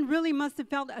 Samson really must have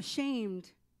felt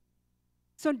ashamed.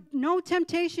 So no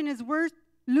temptation is worth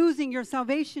losing your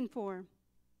salvation for.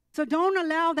 So don't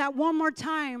allow that one more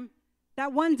time,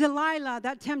 that one Delilah,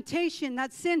 that temptation,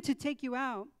 that sin to take you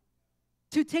out,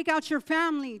 to take out your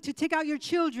family, to take out your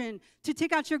children, to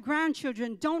take out your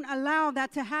grandchildren. Don't allow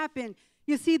that to happen.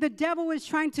 You see, the devil is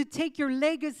trying to take your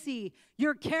legacy,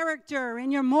 your character,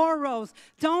 and your morals.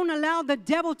 Don't allow the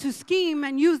devil to scheme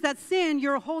and use that sin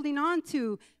you're holding on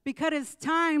to, because it's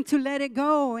time to let it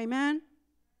go, amen?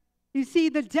 You see,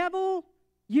 the devil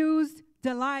used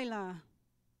Delilah.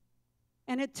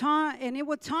 And it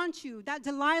will taunt you. That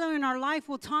Delilah in our life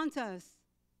will taunt us.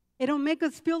 It'll make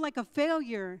us feel like a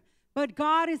failure. But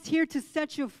God is here to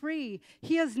set you free.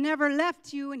 He has never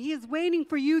left you, and he is waiting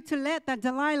for you to let that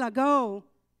Delilah go.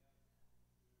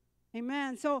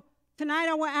 Amen. So tonight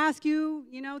I will ask you,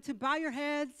 to bow your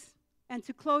heads and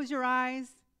to close your eyes.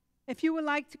 If you would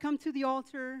like to come to the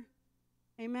altar,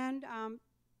 amen.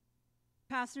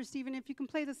 Pastor Stephen, if you can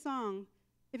play the song.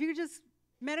 If you could just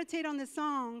meditate on this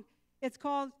song. It's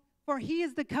called, For He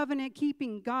is the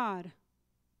Covenant-Keeping God.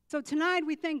 So tonight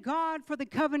we thank God for the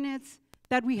covenants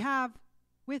that we have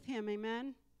with him,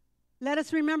 amen? Let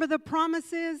us remember the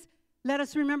promises. Let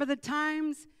us remember the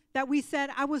times that we said,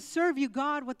 I will serve you,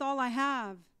 God, with all I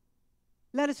have.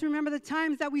 Let us remember the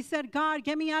times that we said, God,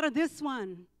 get me out of this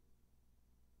one.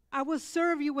 I will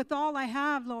serve you with all I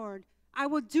have, Lord. I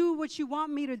will do what you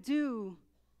want me to do.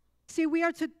 See, we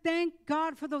are to thank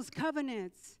God for those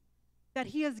covenants that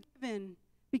he has given,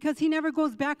 because he never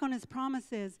goes back on his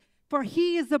promises, for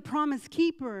he is the promise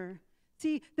keeper.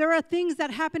 See, there are things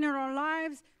that happen in our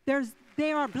lives.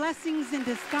 They are blessings in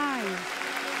disguise.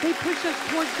 They push us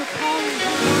towards the calling of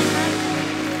God.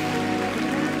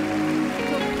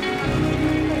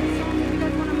 You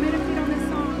guys want to meditate on this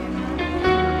song?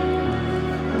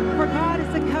 For God is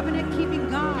the covenant-keeping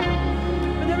God,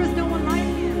 for there is no one like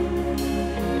him.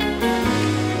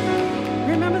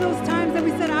 Remember those times that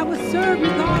we said, I will serve you,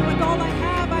 God, with all I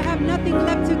have. I have nothing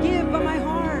left to give but my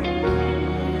heart.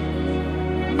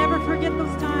 Never forget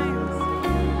those times.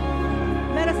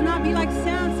 Let us not be like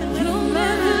Samson. Let us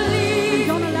learn and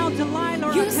don't allow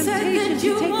that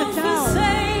you take us out.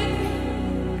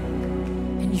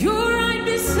 And you're right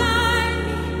beside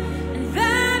me, and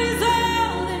that is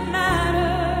all that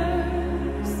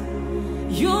matters.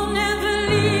 You'll never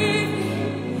leave me.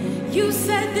 You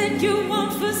said that you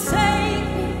won't forsake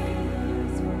me,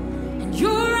 and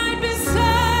you're right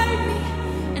beside me,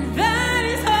 and that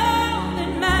is all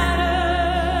that matters.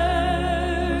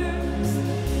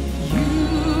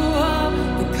 You are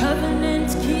the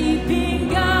covenant-keeping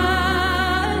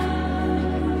God.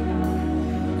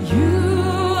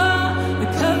 You are the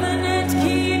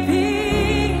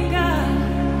covenant-keeping God.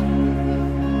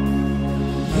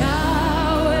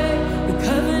 Yahweh, the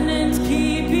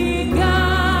covenant-keeping God.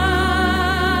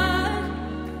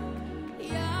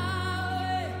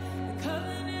 Yahweh, the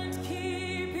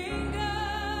covenant-keeping God.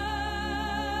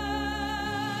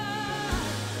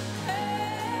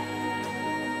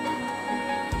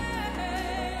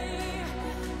 Hey,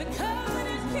 the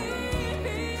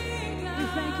covenant-keeping God. We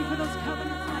thank you for those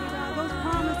covenants, mighty God, those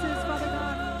promises, Father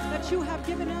God, that you have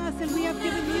given us and we have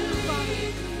given you, Father.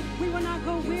 We will not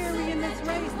go weary in this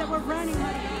race that we're running,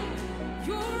 mighty God.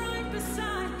 You're right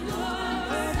beside me, Oh,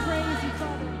 Lord. praise you,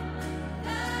 Father.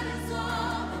 That is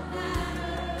all that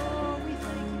matters. Oh, we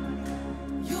thank you, mighty God.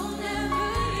 You'll never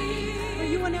leave. For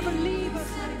you will never leave us,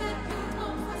 mighty God.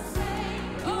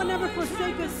 You will never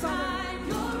forsake us, Father.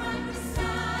 You're right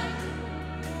beside me,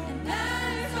 and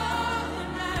that is all that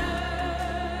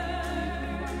matters.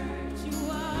 You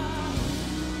are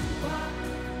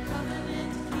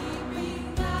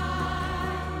covenant-keeping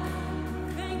God.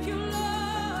 Thank you,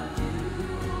 Lord.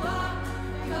 You are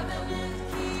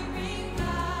covenant-keeping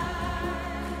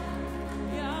God.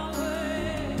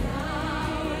 Yahweh,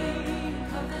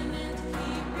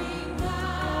 covenant-keeping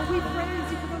God. Oh, we praise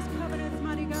you for those covenants,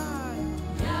 mighty God.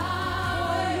 Oh,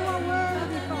 you are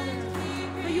worthy, Father.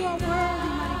 For you are worthy,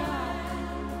 mighty God.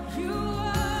 You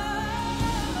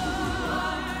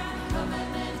are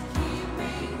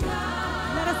covenant-keeping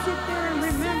God. Let us sit there and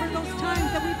remember those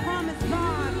times that we promised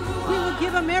God. We will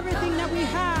give him everything that we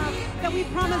have, that we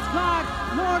promised God.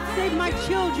 Lord, save my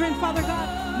children, Father God.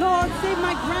 Lord, save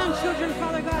my grandchildren,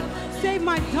 Father God. Save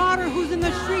my daughter who's in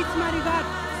the streets, mighty God.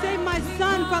 Save my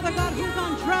son, Father God, who's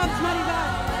on drugs, mighty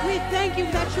God. We thank you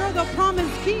that you're the promise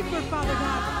keeper, Father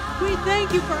God. We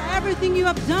thank you for everything you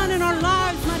have done in our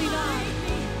lives, mighty God.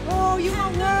 Oh, you are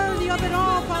worthy of it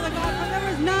all, Father God, for there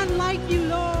is none like you,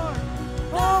 Lord.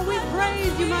 Oh, we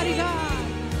praise you, mighty God.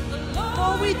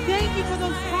 Oh, we thank you for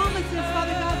those promises,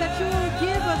 Father God, that you will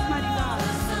give us, mighty God.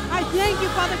 I thank you,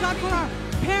 Father God, for our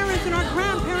parents and our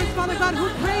grandparents, Father God, who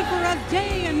prayed for us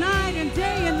day and night and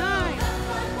day and night.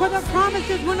 For the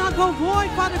promises will not go void,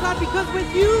 Father God, because with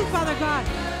you, Father God,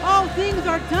 all things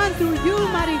are done through you,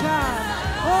 mighty God.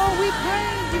 Oh, we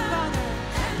praise you, Father.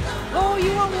 Oh, you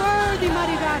are worthy,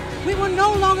 mighty God. We will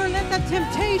no longer let that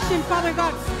temptation, Father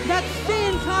God, that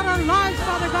sin taught our lives,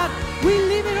 Father God. We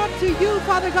leave it up to you,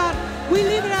 Father God. We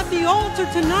leave it at the altar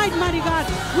tonight, mighty God.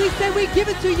 We say we give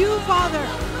it to you, Father,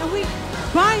 and we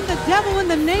bind the devil in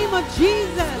the name of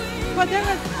Jesus. For there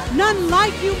is none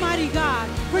like you, mighty God.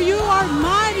 For you are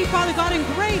mighty, Father God, and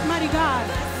great, mighty God.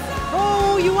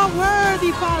 Oh, you are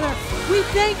worthy, Father. We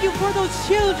thank you for those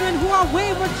children who are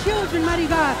wayward children, mighty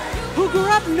God, who grew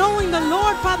up knowing the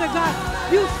Lord, Father God.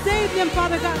 You saved them,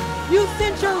 Father God. You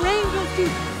sent your angels to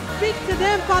speak to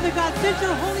them, Father God. Sent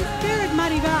your Holy Spirit,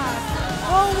 mighty God.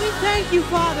 Oh, we thank you,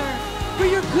 Father, for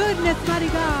your goodness, mighty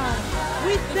God.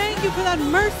 We thank you for that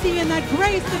mercy and that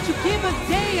grace that you give us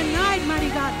day and night, mighty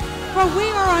God. For we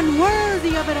are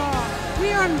unworthy of it all.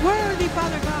 We are unworthy,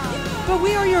 Father God. But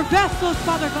we are your vessels,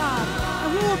 Father God.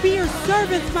 And we will be your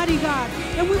servants, mighty God.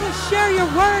 And we will share your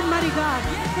word, mighty God.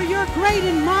 For you're great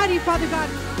and mighty, Father God.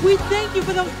 We thank you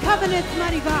for those covenants,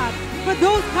 mighty God. For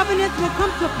those covenants will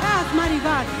come to pass, mighty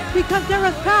God. Because there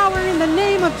is power in the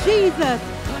name of Jesus.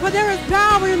 For there is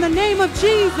power in the name of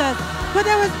Jesus. For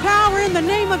there is power in the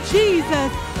name of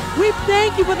Jesus. We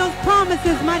thank you for those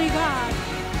promises, mighty God.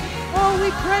 Oh,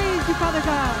 we praise you, Father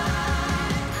God.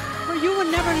 For you will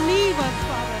never leave us,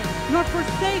 Father, nor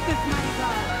forsake us, mighty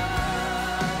God.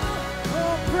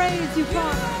 Oh, praise you,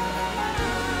 Father.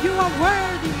 You are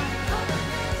worthy, mighty God.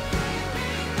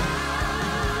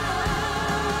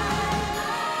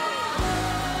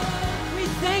 We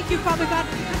thank you, Father God,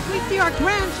 because we see our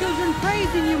grandchildren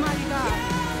praising you, mighty God.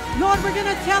 Lord, we're going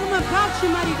to tell them about you,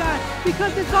 mighty God,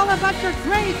 because it's all about your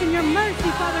grace and your mercy,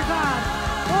 Father God.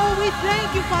 Oh, we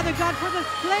thank you, Father God, for this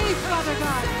place, Father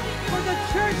God, for the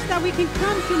church that we can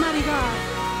come to, mighty God,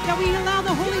 that we allow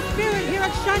the Holy Spirit here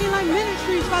at Shining Light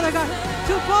Ministries, Father God,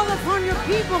 to fall upon your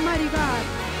people, mighty God.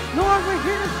 Lord, we're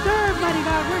here to serve, mighty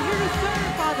God. We're here to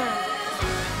serve, Father.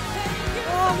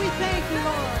 Oh, we thank you,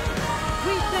 Lord.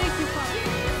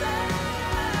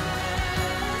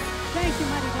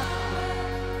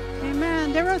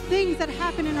 are things that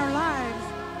happen in our lives,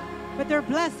 but they're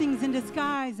blessings in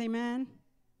disguise, amen.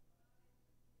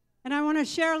 And I want to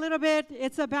share a little bit.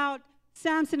 It's about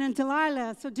Samson and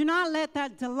Delilah. So do not let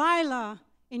that Delilah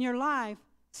in your life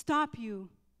stop you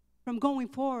from going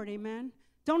forward, amen.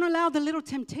 Don't allow the little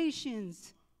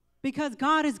temptations, because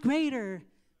God is greater.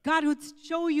 God would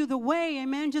show you the way,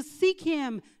 amen. Just seek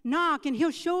him, knock, and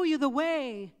he'll show you the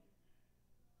way.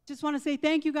 Just want to say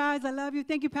thank you, guys. I love you.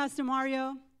 Thank you, Pastor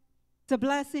Mario. It's a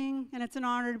blessing, and it's an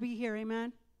honor to be here,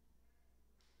 amen.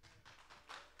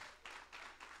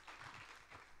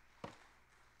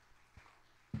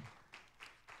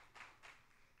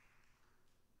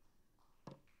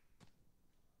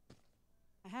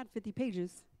 I had 50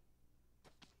 pages.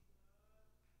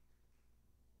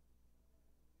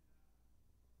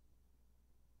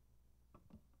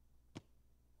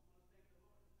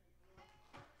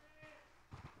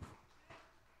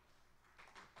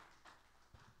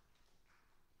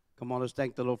 Come on, let's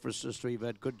thank the Lord for Sister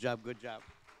Yvette. Good job, good job.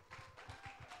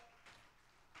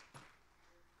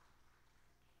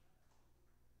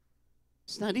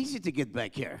 It's not easy to get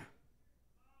back here.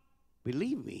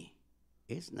 Believe me,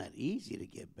 it's not easy to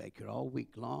get back here all week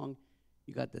long.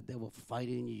 You got the devil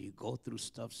fighting you. You go through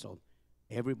stuff. So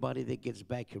everybody that gets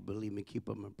back here, believe me, keep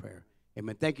them in prayer.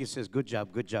 Amen. Thank you, sis. Good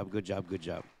job, good job, good job, good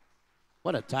job.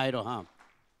 What a title, huh?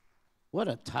 What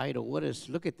a title. What is,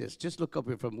 look at this. Just look up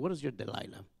here from, what is your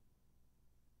Delilah?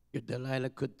 Your Delilah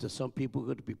could, to some people,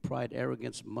 could be pride,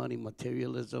 arrogance, money,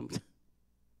 materialism.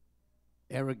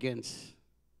 Arrogance.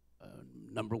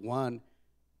 Number one,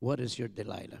 what is your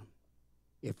Delilah?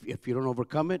 If you don't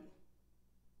overcome it,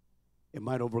 it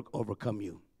might overcome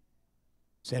you.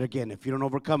 Say it again. If you don't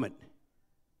overcome it,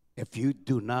 if you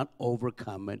do not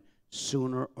overcome it,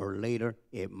 sooner or later,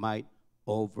 it might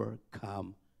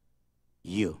overcome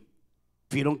you.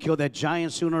 If you don't kill that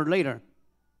giant sooner or later,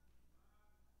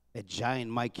 that giant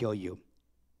might kill you.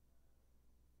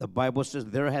 The Bible says,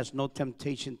 there has no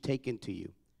temptation taken to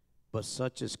you, but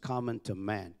such is common to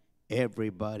man.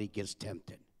 Everybody gets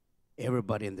tempted.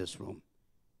 Everybody in this room.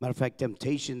 Matter of fact,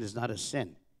 temptation is not a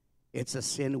sin. It's a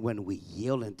sin when we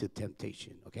yield into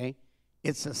temptation, okay?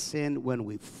 It's a sin when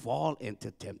we fall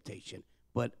into temptation.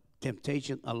 But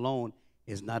temptation alone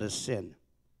is not a sin.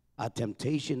 A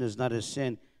temptation is not a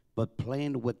sin, but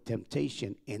playing with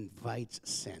temptation invites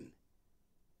sin.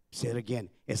 Say it again.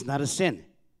 It's not a sin,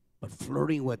 but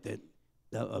flirting with it.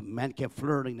 The man kept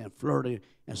flirting and flirting,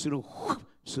 and sooner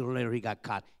or later he got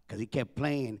caught because he kept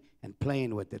playing and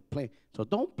playing with it. So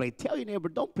don't play. Tell your neighbor,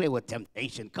 don't play with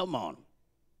temptation. Come on.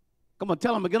 Come on,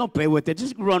 tell him again, don't play with it.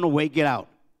 Just run away, get out.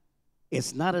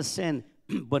 It's not a sin,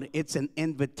 but it's an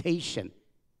invitation.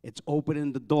 It's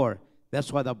opening the door.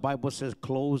 That's why the Bible says,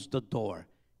 close the door.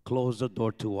 Close the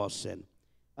door to all sin.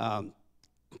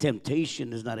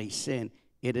 Temptation is not a sin.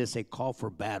 It is a call for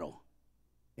battle.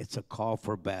 It's a call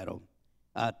for battle.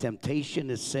 Temptation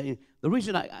is saying, the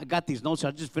reason I got these notes, I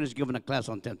just finished giving a class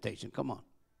on temptation. Come on.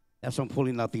 That's why I'm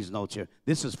pulling out these notes here.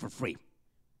 This is for free.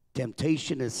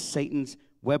 Temptation is Satan's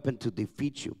weapon to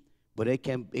defeat you, but it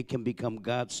can become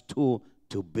God's tool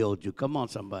to build you. Come on,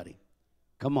 somebody.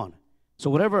 Come on. So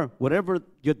whatever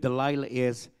your Delilah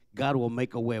is, God will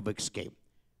make a way of escape.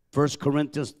 1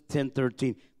 Corinthians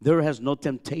 10:13, there has no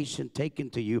temptation taken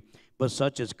to you, but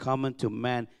such is common to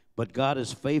man. But God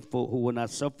is faithful, who will not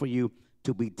suffer you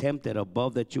to be tempted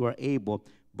above that you are able,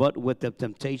 but with the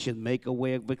temptation make a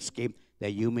way of escape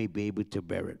that you may be able to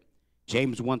bear it.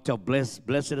 James 1:12,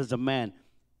 blessed is the man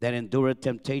that endureth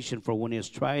temptation, for when he is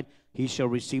tried, he shall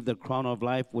receive the crown of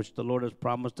life which the Lord has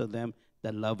promised to them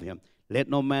that love him. Let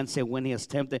no man say when he is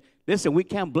tempted. Listen, we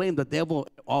can't blame the devil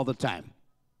all the time.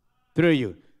 Three of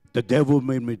you, the devil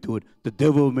made me do it. The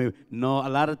devil made me. No, a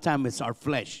lot of time it's our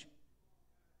flesh.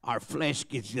 Our flesh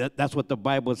gets, that's what the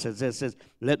Bible says. It says,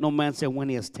 let no man say when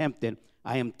he is tempted,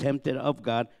 I am tempted of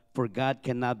God, for God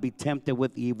cannot be tempted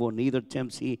with evil, neither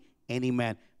tempts he any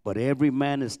man. But every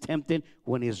man is tempted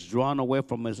when he is drawn away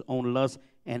from his own lust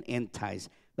and enticed.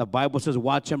 The Bible says,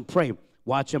 watch and pray.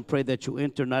 Watch and pray that you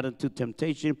enter not into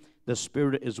temptation. The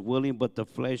spirit is willing, but the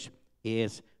flesh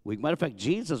is weak. Matter of fact,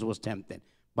 Jesus was tempted.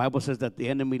 Bible says that the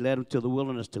enemy led him to the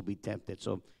wilderness to be tempted.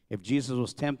 So if Jesus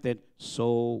was tempted,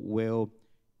 so will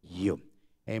you.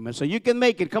 Amen. So you can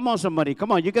make it. Come on, somebody.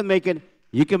 Come on, you can make it.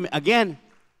 You can, again,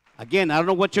 I don't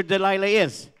know what your Delilah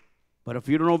is, but if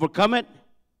you don't overcome it,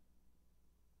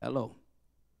 hello.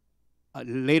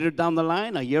 Later down the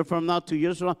line, a year from now, 2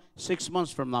 years from now, 6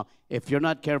 months from now, if you're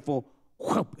not careful,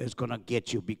 whoop, it's going to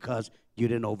get you because you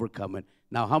didn't overcome it.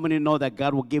 Now, how many know that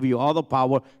God will give you all the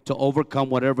power to overcome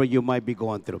whatever you might be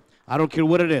going through? I don't care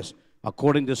what it is.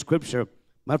 According to Scripture,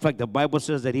 Matter of fact, the Bible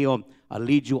says that He'll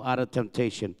lead you out of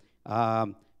temptation.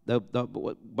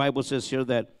 The Bible says here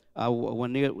that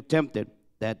when they're tempted,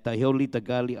 that He'll lead the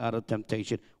godly out of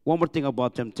temptation. One more thing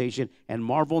about temptation, and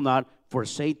marvel not, for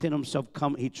Satan himself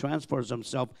he transfers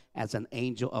himself as an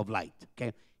angel of light.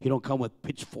 Okay, he don't come with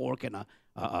pitchfork and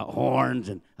horns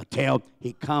and a tail.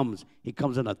 He comes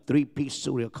in a three-piece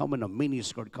suit. He'll come in a mini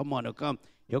skirt. Come on,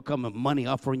 he'll come with money,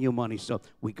 offering you money. So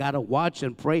we gotta watch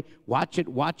and pray. Watch it.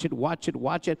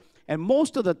 And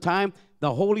most of the time,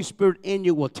 the Holy Spirit in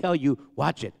you will tell you,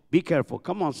 watch it. Be careful.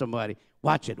 Come on, somebody.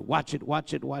 Watch it.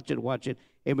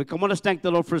 Amen. Come on, let's thank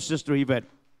the Lord for Sister Yvette.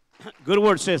 Good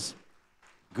word, sis.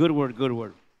 Good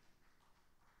word.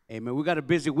 Amen. We got a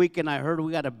busy weekend. I heard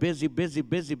we got a busy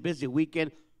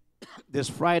weekend. This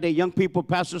Friday, young people,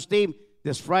 Pastor Steve,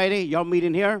 this Friday, y'all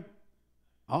meeting here?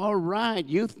 All right,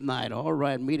 youth night. All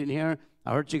right, meeting here.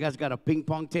 I heard you guys got a ping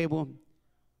pong table.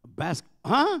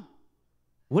 Huh?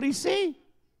 What do you say?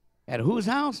 At whose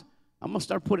house? I'm going to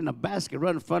start putting a basket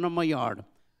right in front of my yard.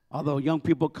 Although young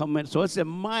people come in. So it's in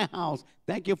my house.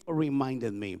 Thank you for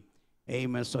reminding me.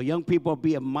 Amen. So young people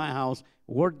be at my house.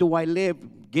 Where do I live?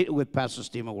 Get with Pastor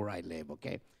Stephen where I live,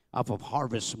 okay? Off of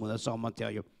Harvest Moon. That's all I'm going to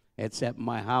tell you. It's at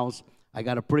my house. I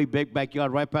got a pretty big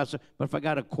backyard, right, Pastor? But if I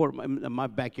got a court in my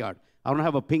backyard, I don't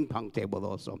have a ping pong table,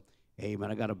 though. So,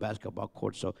 amen. I got a basketball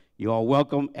court. So you all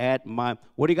welcome at my,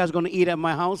 what are you guys going to eat at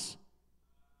my house?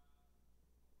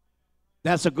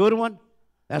 That's a good one?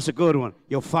 That's a good one.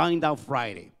 You'll find out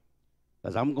Friday.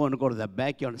 Because I'm going to go to the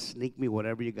backyard and sneak me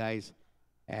whatever you guys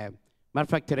have. Matter of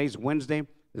fact, today's Wednesday.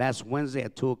 Last Wednesday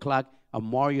at 2 o'clock,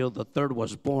 Mario the Third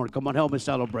was born. Come on, help me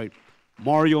celebrate.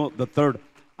 Mario the Third.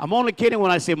 I'm only kidding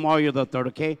when I say Mario the Third,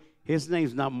 okay? His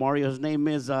name's not Mario. His name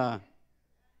is, that's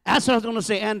what I was going to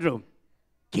say, Andrew.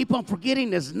 Keep on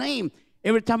forgetting his name.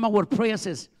 Every time I would pray, I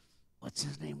says, what's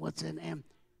his name? What's his name?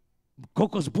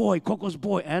 Coco's boy.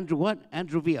 Andrew what?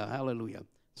 Andrew Villa. Hallelujah.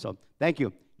 So thank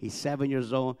you. He's 7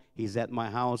 years old. He's at my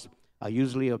house.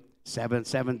 Usually 7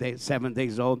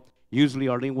 days old. Usually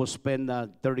Arlene will spend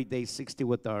 30 days, 60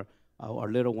 with our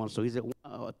little one. So he's at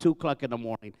 2 o'clock in the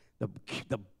morning.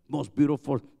 The most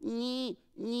beautiful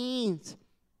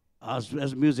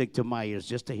as music to my ears,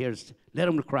 just to hear. Let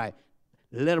him cry.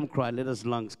 Let his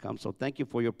lungs come. So thank you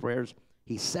for your prayers.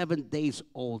 He's 7 days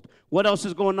old. What else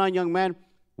is going on, young man?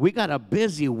 We got a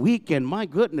busy weekend. My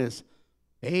goodness.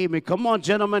 Amen. Come on,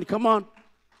 gentlemen. Come on.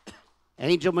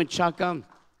 Angel Menchaca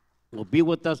will be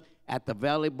with us at the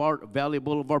Valley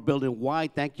Boulevard building. Why?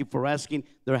 Thank you for asking.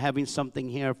 They're having something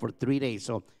here for 3 days.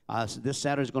 So this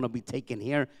Saturday is going to be taken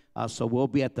here. So we'll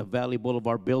be at the Valley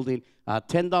Boulevard building.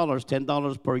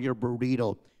 $10 per your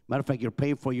burrito. Matter of fact, you're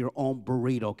paying for your own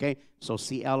burrito, okay? So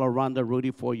see Al Arredondo,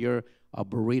 Rudy, for your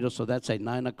burrito. So that's at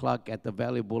 9 o'clock at the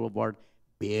Valley Boulevard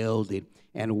building.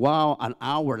 And wow, an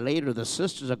hour later, the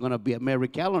sisters are going to be at Mary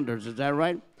Callender's. Is that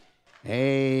right?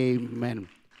 Amen.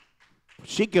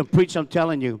 She can preach, I'm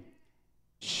telling you.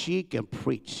 She can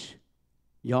preach.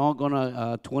 Y'all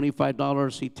gonna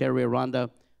 $25 see Terry Aranda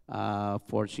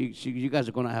you guys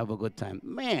are gonna have a good time.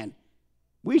 Man,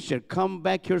 we should come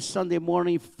back here Sunday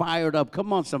morning fired up.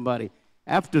 Come on, somebody.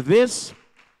 After this,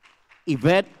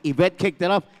 Yvette kicked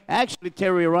it off. Actually,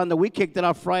 Terry Aranda, we kicked it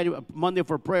off Monday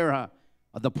for prayer, huh?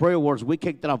 The prayer wars. We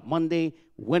kicked it off Monday,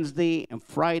 Wednesday, and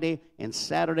Friday, and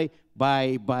Saturday.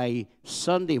 By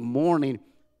Sunday morning.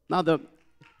 Now the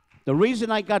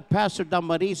reason I got Pastor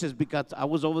Damaris is because I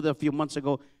was over there a few months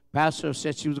ago. Pastor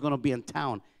said she was going to be in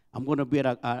town. I'm going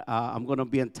to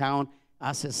be in town.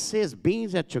 I said, sis, being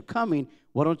that you're coming,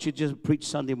 why don't you just preach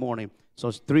Sunday morning?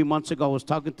 So 3 months ago, I was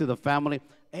talking to the family.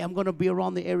 Hey, I'm going to be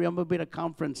around the area. I'm going to be at a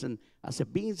conference. And I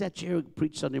said, being that you're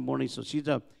preach Sunday morning. So she's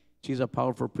a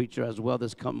powerful preacher as well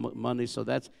this Monday. So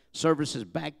that's services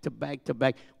back to back to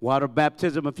back. Water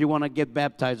baptism if you want to get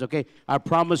baptized, okay? I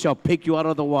promise you I'll pick you out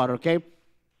of the water, okay?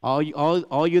 All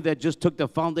you that just took the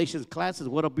foundations classes,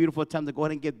 what a beautiful time to go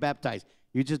ahead and get baptized.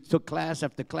 You just took class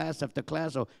after class after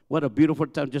class. So what a beautiful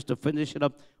time just to finish it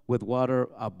up with water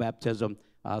baptism.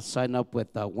 Sign up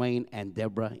with Wayne and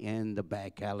Deborah in the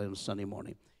back, Hallelujah, Sunday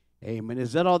morning. Amen.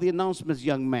 Is that all the announcements,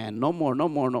 young man? No more.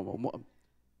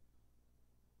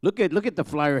 Look at the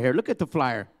flyer here. Look at the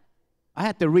flyer. I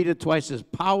had to read it twice. It says,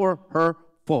 power her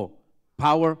full.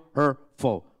 Power her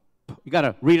full. You got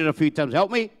to read it a few times.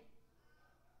 Help me.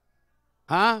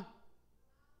 Huh?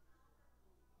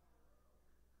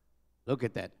 Look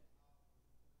at that.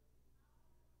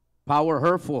 Power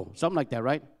her full. Something like that,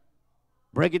 right?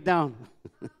 Break it down.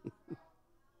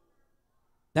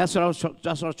 That's what I was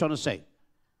trying to say.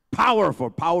 Power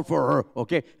for her.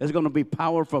 Okay? It's going to be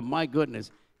powerful. My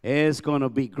goodness. It's going to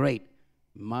be great.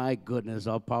 My goodness,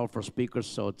 all powerful speakers.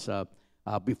 So it's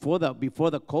Before the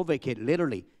COVID hit,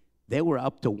 literally, they were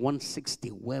up to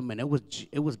 160 women. It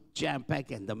was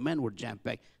jam-packed, and the men were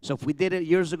jam-packed. So if we did it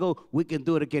years ago, we can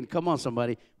do it again. Come on,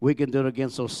 somebody. We can do it again.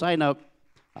 So sign up.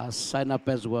 Sign up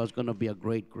as well. It's going to be a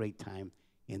great, great time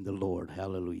in the Lord.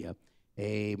 Hallelujah.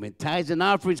 Amen. Tithes and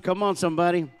offerings. Come on,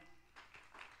 somebody.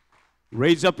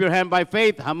 Raise up your hand by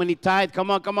faith. How many tithe?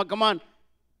 Come on, come on, come on.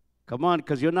 Come on,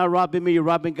 because you're not robbing me, you're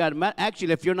robbing God.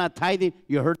 Actually, if you're not tithing,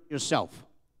 you're hurting yourself.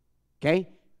 Okay?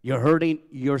 You're hurting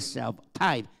yourself.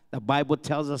 Tithe. The Bible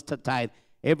tells us to tithe.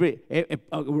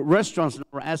 Restaurants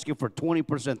are asking for 20%,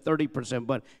 30%,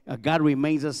 but God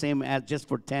remains the same as just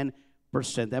for 10%.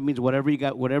 That means whatever you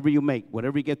got, whatever you make,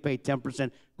 whatever you get paid,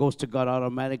 10% goes to God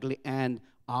automatically and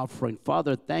offering.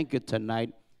 Father, thank you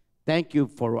tonight. Thank you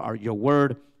for your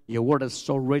word. Your word is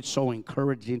so rich, so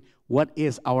encouraging. What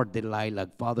is our Delilah,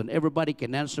 Father? And everybody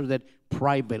can answer that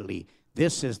privately.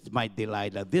 This is my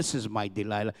Delilah. This is my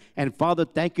Delilah. And Father,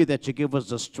 thank you that you give us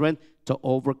the strength to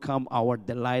overcome our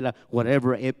Delilah,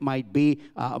 whatever it might be,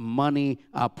 money,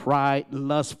 pride,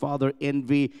 lust, Father,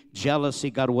 envy, jealousy,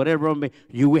 God, whatever it may be,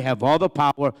 you have all the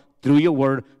power through your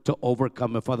word to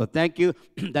overcome it. Father, thank you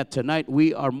that tonight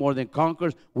we are more than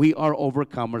conquerors. We are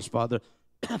overcomers, Father.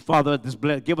 Father,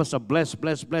 give us a blessed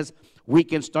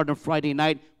weekend starting Friday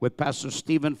night with Pastor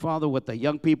Stephen, Father, with the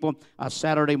young people.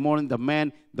 Saturday morning, the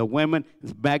men, the women.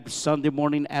 It's back Sunday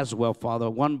morning as well, Father.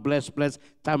 One blessed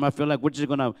time. I feel like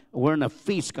we're in a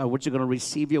feast, God. We're just going to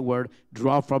receive your word,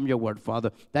 draw from your word,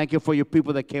 Father. Thank you for your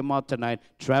people that came out tonight.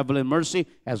 Travel in mercy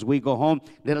as we go home.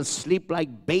 Let us sleep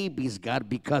like babies, God,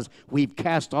 because we've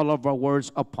cast all of our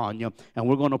words upon you. And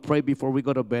we're going to pray before we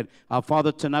go to bed.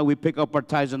 Father, tonight we pick up our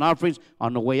tithes and offerings.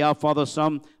 On the way out, Father,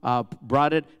 some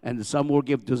brought it, and some will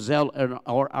give to Zelle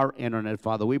or our internet,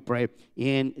 Father. We pray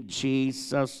in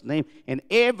Jesus' name. And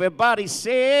everybody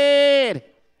said,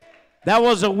 that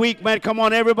was a week, man. Come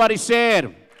on, everybody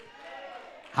said.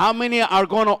 How many are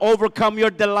going to overcome your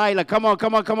Delilah? Come on,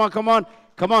 come on, come on, come on.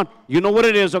 Come on. You know what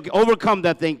it is. Okay, overcome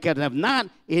that thing. If not,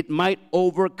 it might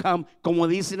overcome, como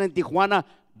dicen en Tijuana,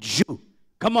 you.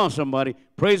 Come on, somebody.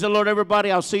 Praise the Lord,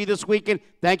 everybody. I'll see you this weekend.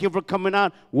 Thank you for coming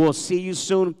out. We'll see you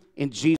soon in Jesus' name.